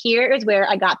 so here is where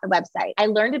I got the website. I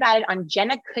learned about it on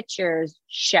Jenna Kutcher's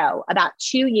show about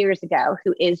 2 years ago,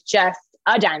 who is just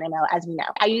a dynamo, as we know.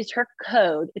 I used her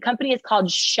code. The company is called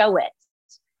Showit,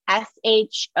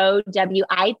 SHOWIT,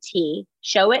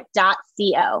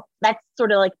 showit.co. That's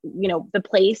sort of like, the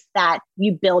place that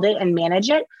you build it and manage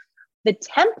it. The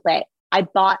template I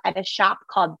bought at a shop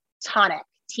called Tonic,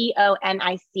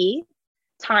 TONIC,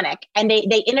 Tonic, and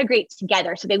they integrate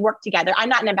together. So they work together. I'm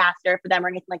not an ambassador for them or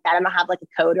anything like that. I don't have like a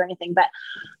code or anything, but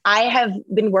I have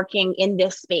been working in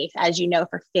this space, as you know,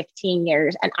 for 15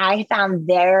 years. And I found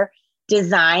their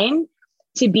design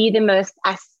to be the most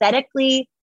aesthetically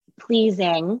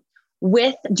pleasing,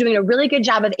 with doing a really good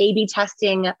job of A/B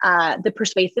testing the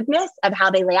persuasiveness of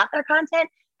how they lay out their content.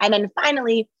 And then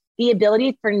finally, the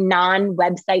ability for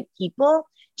non-website people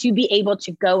to be able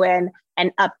to go in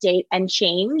and update and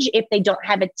change if they don't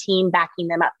have a team backing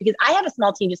them up. Because I have a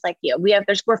small team just like you. We're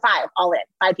 5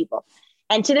 people.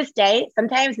 And to this day,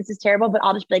 sometimes this is terrible, but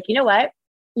I'll just be like, you know what?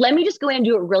 Let me just go in and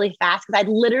do it really fast, because I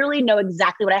literally know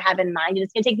exactly what I have in mind. And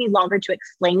it's going to take me longer to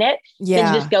explain it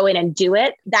than to just go in and do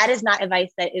it. That is not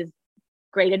advice that is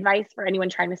great advice for anyone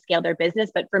trying to scale their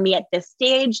business. But for me at this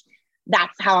stage,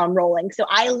 that's how I'm rolling. So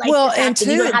I like the fact that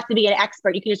you don't have to be an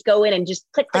expert. You can just go in and just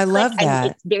click, I love that.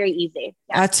 And it's very easy.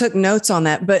 Yeah. I took notes on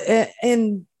that,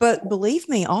 but believe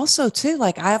me also too,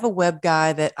 like I have a web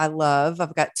guy that I love.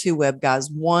 I've got 2 web guys.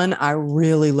 One I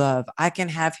really love. I can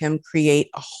have him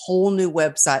create a whole new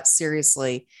website.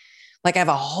 Seriously. Like I have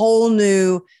a whole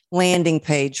new landing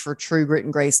page for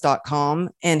truegritandgrace.com.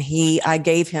 And I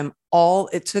gave him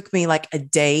it took me like a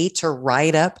day to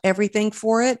write up everything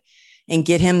for it and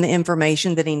get him the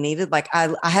information that he needed. Like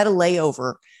I had a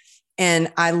layover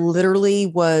and I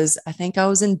literally I think I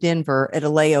was in Denver at a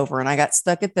layover, and I got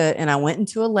stuck and I went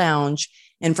into a lounge,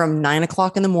 and from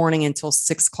 9:00 in the morning until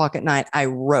 6:00 at night, I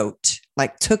wrote,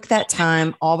 like took that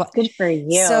time. Good for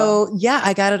you. So yeah,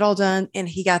 I got it all done and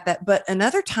he got that. But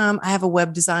another time I have a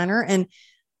web designer and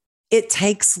it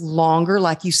takes longer,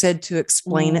 like you said, to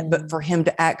explain it, but for him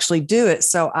to actually do it.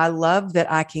 So I love that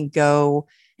I can go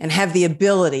and have the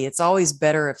ability. It's always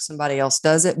better if somebody else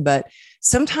does it, but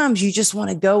sometimes you just want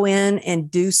to go in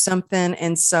and do something.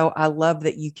 And so I love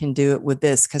that you can do it with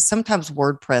this, because sometimes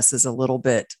WordPress is a little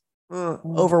bit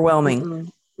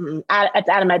overwhelming. It's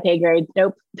out of my pay grade.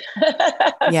 Nope.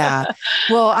 Yeah.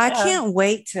 Well, I can't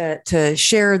wait to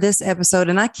share this episode,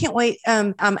 and I can't wait.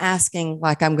 I'm asking,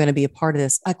 like, I'm going to be a part of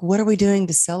this. Like, what are we doing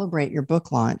to celebrate your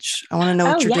book launch? I want to know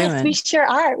what you're doing. We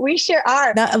sure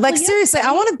are. Now, like, seriously,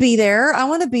 I want to be there.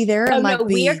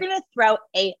 We are going to throw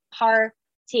a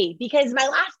party, because my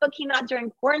last book came out during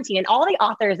quarantine, and all the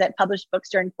authors that published books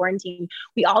during quarantine,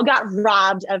 we all got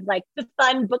robbed of like the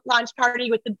fun book launch party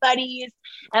with the buddies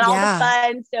and all the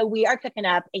fun. So we are cooking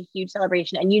up a huge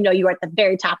celebration, and you are at the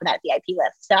very top of that VIP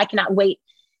list. So I cannot wait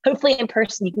hopefully in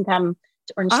person, you can come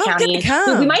to Orange I'm County. gonna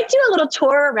come. We might do a little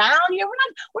tour around.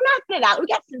 We're not it out. We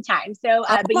got some time. So,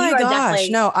 Oh but my you are gosh. definitely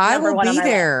No, I number will one on be my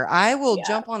list. there. I will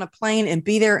jump on a plane and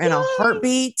be there in a Yay.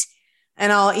 heartbeat.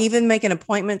 And I'll even make an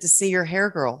appointment to see your hair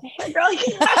girl. Hair girl,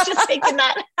 I was just thinking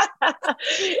that.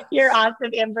 You're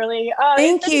awesome, Amberly. Oh,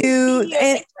 Thank you. you.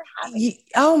 And Thanks for having me.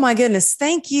 oh my goodness.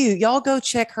 Thank you. Y'all go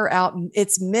check her out.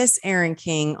 It's Miss Erin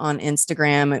King on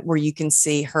Instagram, where you can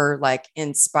see her like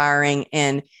inspiring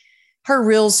and her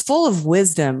reels full of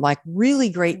wisdom, like really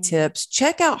great tips.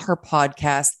 Check out her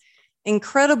podcast,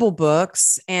 incredible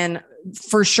books, and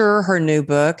for sure her new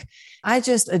book. I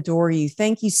just adore you.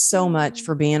 Thank you so much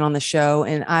for being on the show.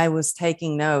 And I was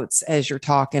taking notes as you're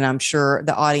talking. I'm sure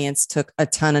the audience took a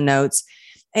ton of notes.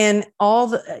 And all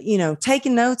the,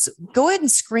 taking notes, go ahead and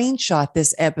screenshot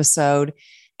this episode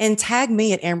and tag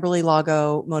me at Amberly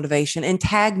Lago Motivation and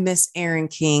tag Miss Erin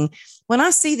King. When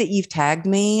I see that you've tagged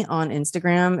me on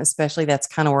Instagram, especially that's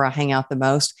kind of where I hang out the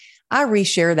most, I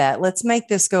reshare that. Let's make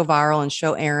this go viral and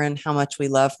show Erin how much we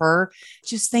love her.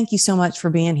 Just thank you so much for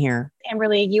being here.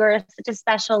 Amberly, you are such a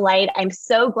special light. I'm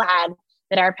so glad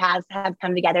that our paths have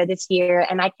come together this year,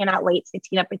 and I cannot wait to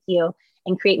team up with you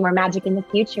and create more magic in the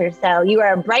future. So you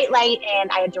are a bright light,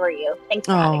 and I adore you. Thanks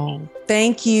for having me.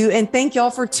 Thank you. And thank y'all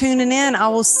for tuning in. I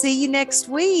will see you next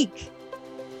week.